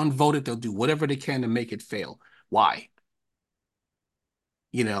 They'll downvote it. They'll do whatever they can to make it fail. Why?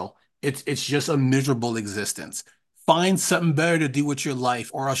 You know, it's just a miserable existence. Find something better to do with your life,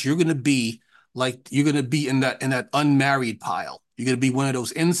 or else you're gonna be in that unmarried pile. You're gonna be one of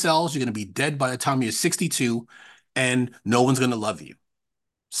those incels. You're gonna be dead by the time you're 62, and no one's gonna love you.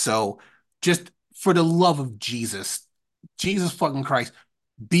 So just for the love of Jesus, Jesus fucking Christ,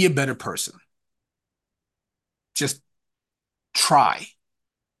 be a better person. Just try.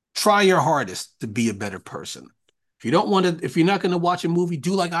 Try your hardest to be a better person. If you don't want to, if you're not going to watch a movie,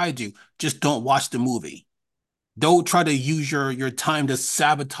 do like I do. Just don't watch the movie. Don't try to use your time to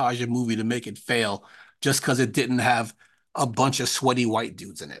sabotage a movie to make it fail just because it didn't have a bunch of sweaty white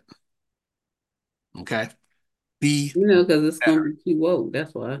dudes in it. Okay? Be Because it's gonna better. be too woke.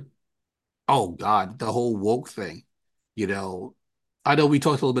 That's why. Oh God, the whole woke thing. You know, I know we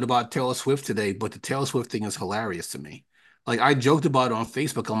talked a little bit about Taylor Swift today, but the Taylor Swift thing is hilarious to me. Like I joked about it on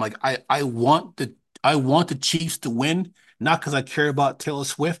Facebook. I'm like, I want the Chiefs to win, not because I care about Taylor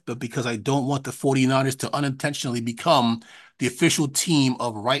Swift, but because I don't want the 49ers to unintentionally become the official team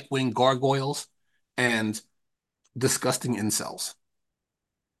of right-wing gargoyles and disgusting incels.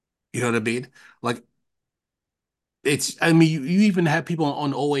 You know what I mean? Like I mean, you even have people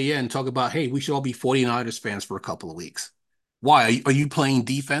on OAN talk about, hey, we should all be 49ers fans for a couple of weeks. Why? Are you playing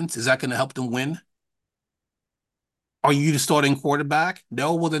defense? Is that going to help them win? Are you the starting quarterback?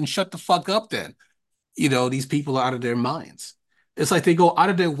 No, well then shut the fuck up then. These people are out of their minds. It's like they go out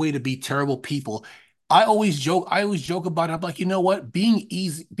of their way to be terrible people. I always joke about it. I'm like, you know what?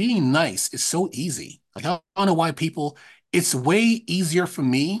 Being nice is so easy. Like, I don't know why it's way easier for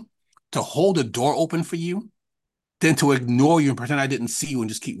me to hold a door open for you than to ignore you and pretend I didn't see you and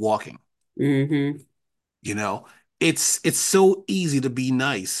just keep walking. Mm-hmm. You know, it's so easy to be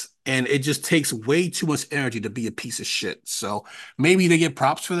nice, and it just takes way too much energy to be a piece of shit. So maybe they get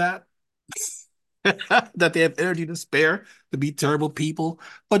props for that, that they have energy to spare to be terrible people.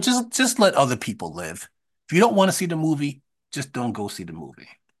 But just let other people live. If you don't want to see the movie, just don't go see the movie.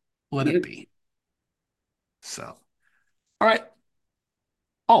 Let it Yep. be. So, all right.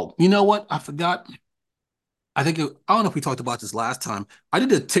 Oh, you know what? I forgot. I don't know if we talked about this last time. I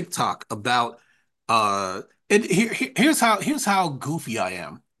did a TikTok about and here's how goofy I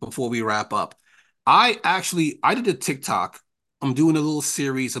am before we wrap up. I did a TikTok. I'm doing a little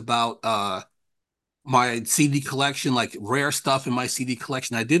series about my CD collection, like rare stuff in my CD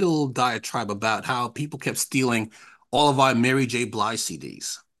collection. I did a little diatribe about how people kept stealing all of our Mary J. Blige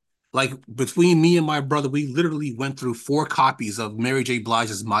CDs. Like between me and my brother, we literally went through 4 copies of Mary J.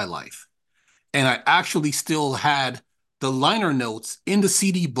 Blige's My Life, and I actually still had the liner notes in the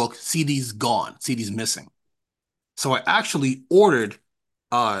CD book. CD's gone, CD's missing. So I actually ordered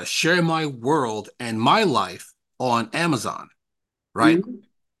Share My World and My Life on Amazon, right? Mm-hmm.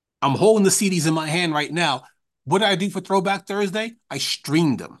 I'm holding the CDs in my hand right now. What did I do for Throwback Thursday? I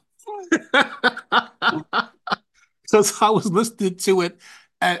streamed them. So I was listening to it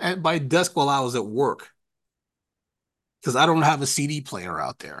at my desk while I was at work because I don't have a CD player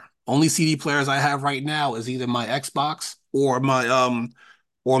out there. Only CD players I have right now is either my Xbox or my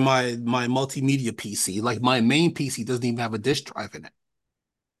multimedia PC. Like my main PC doesn't even have a disk drive in it.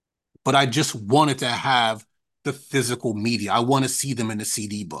 But I just wanted to have the physical media. I want to see them in the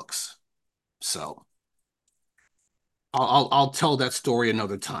CD books. So I'll tell that story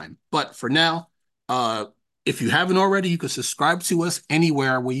another time. But for now, uh, if you haven't already, you can subscribe to us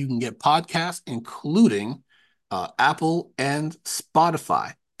anywhere where you can get podcasts, including Apple and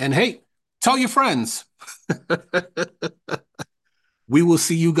Spotify. And hey, tell your friends. We will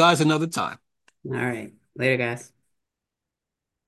see you guys another time. All right. Later, guys.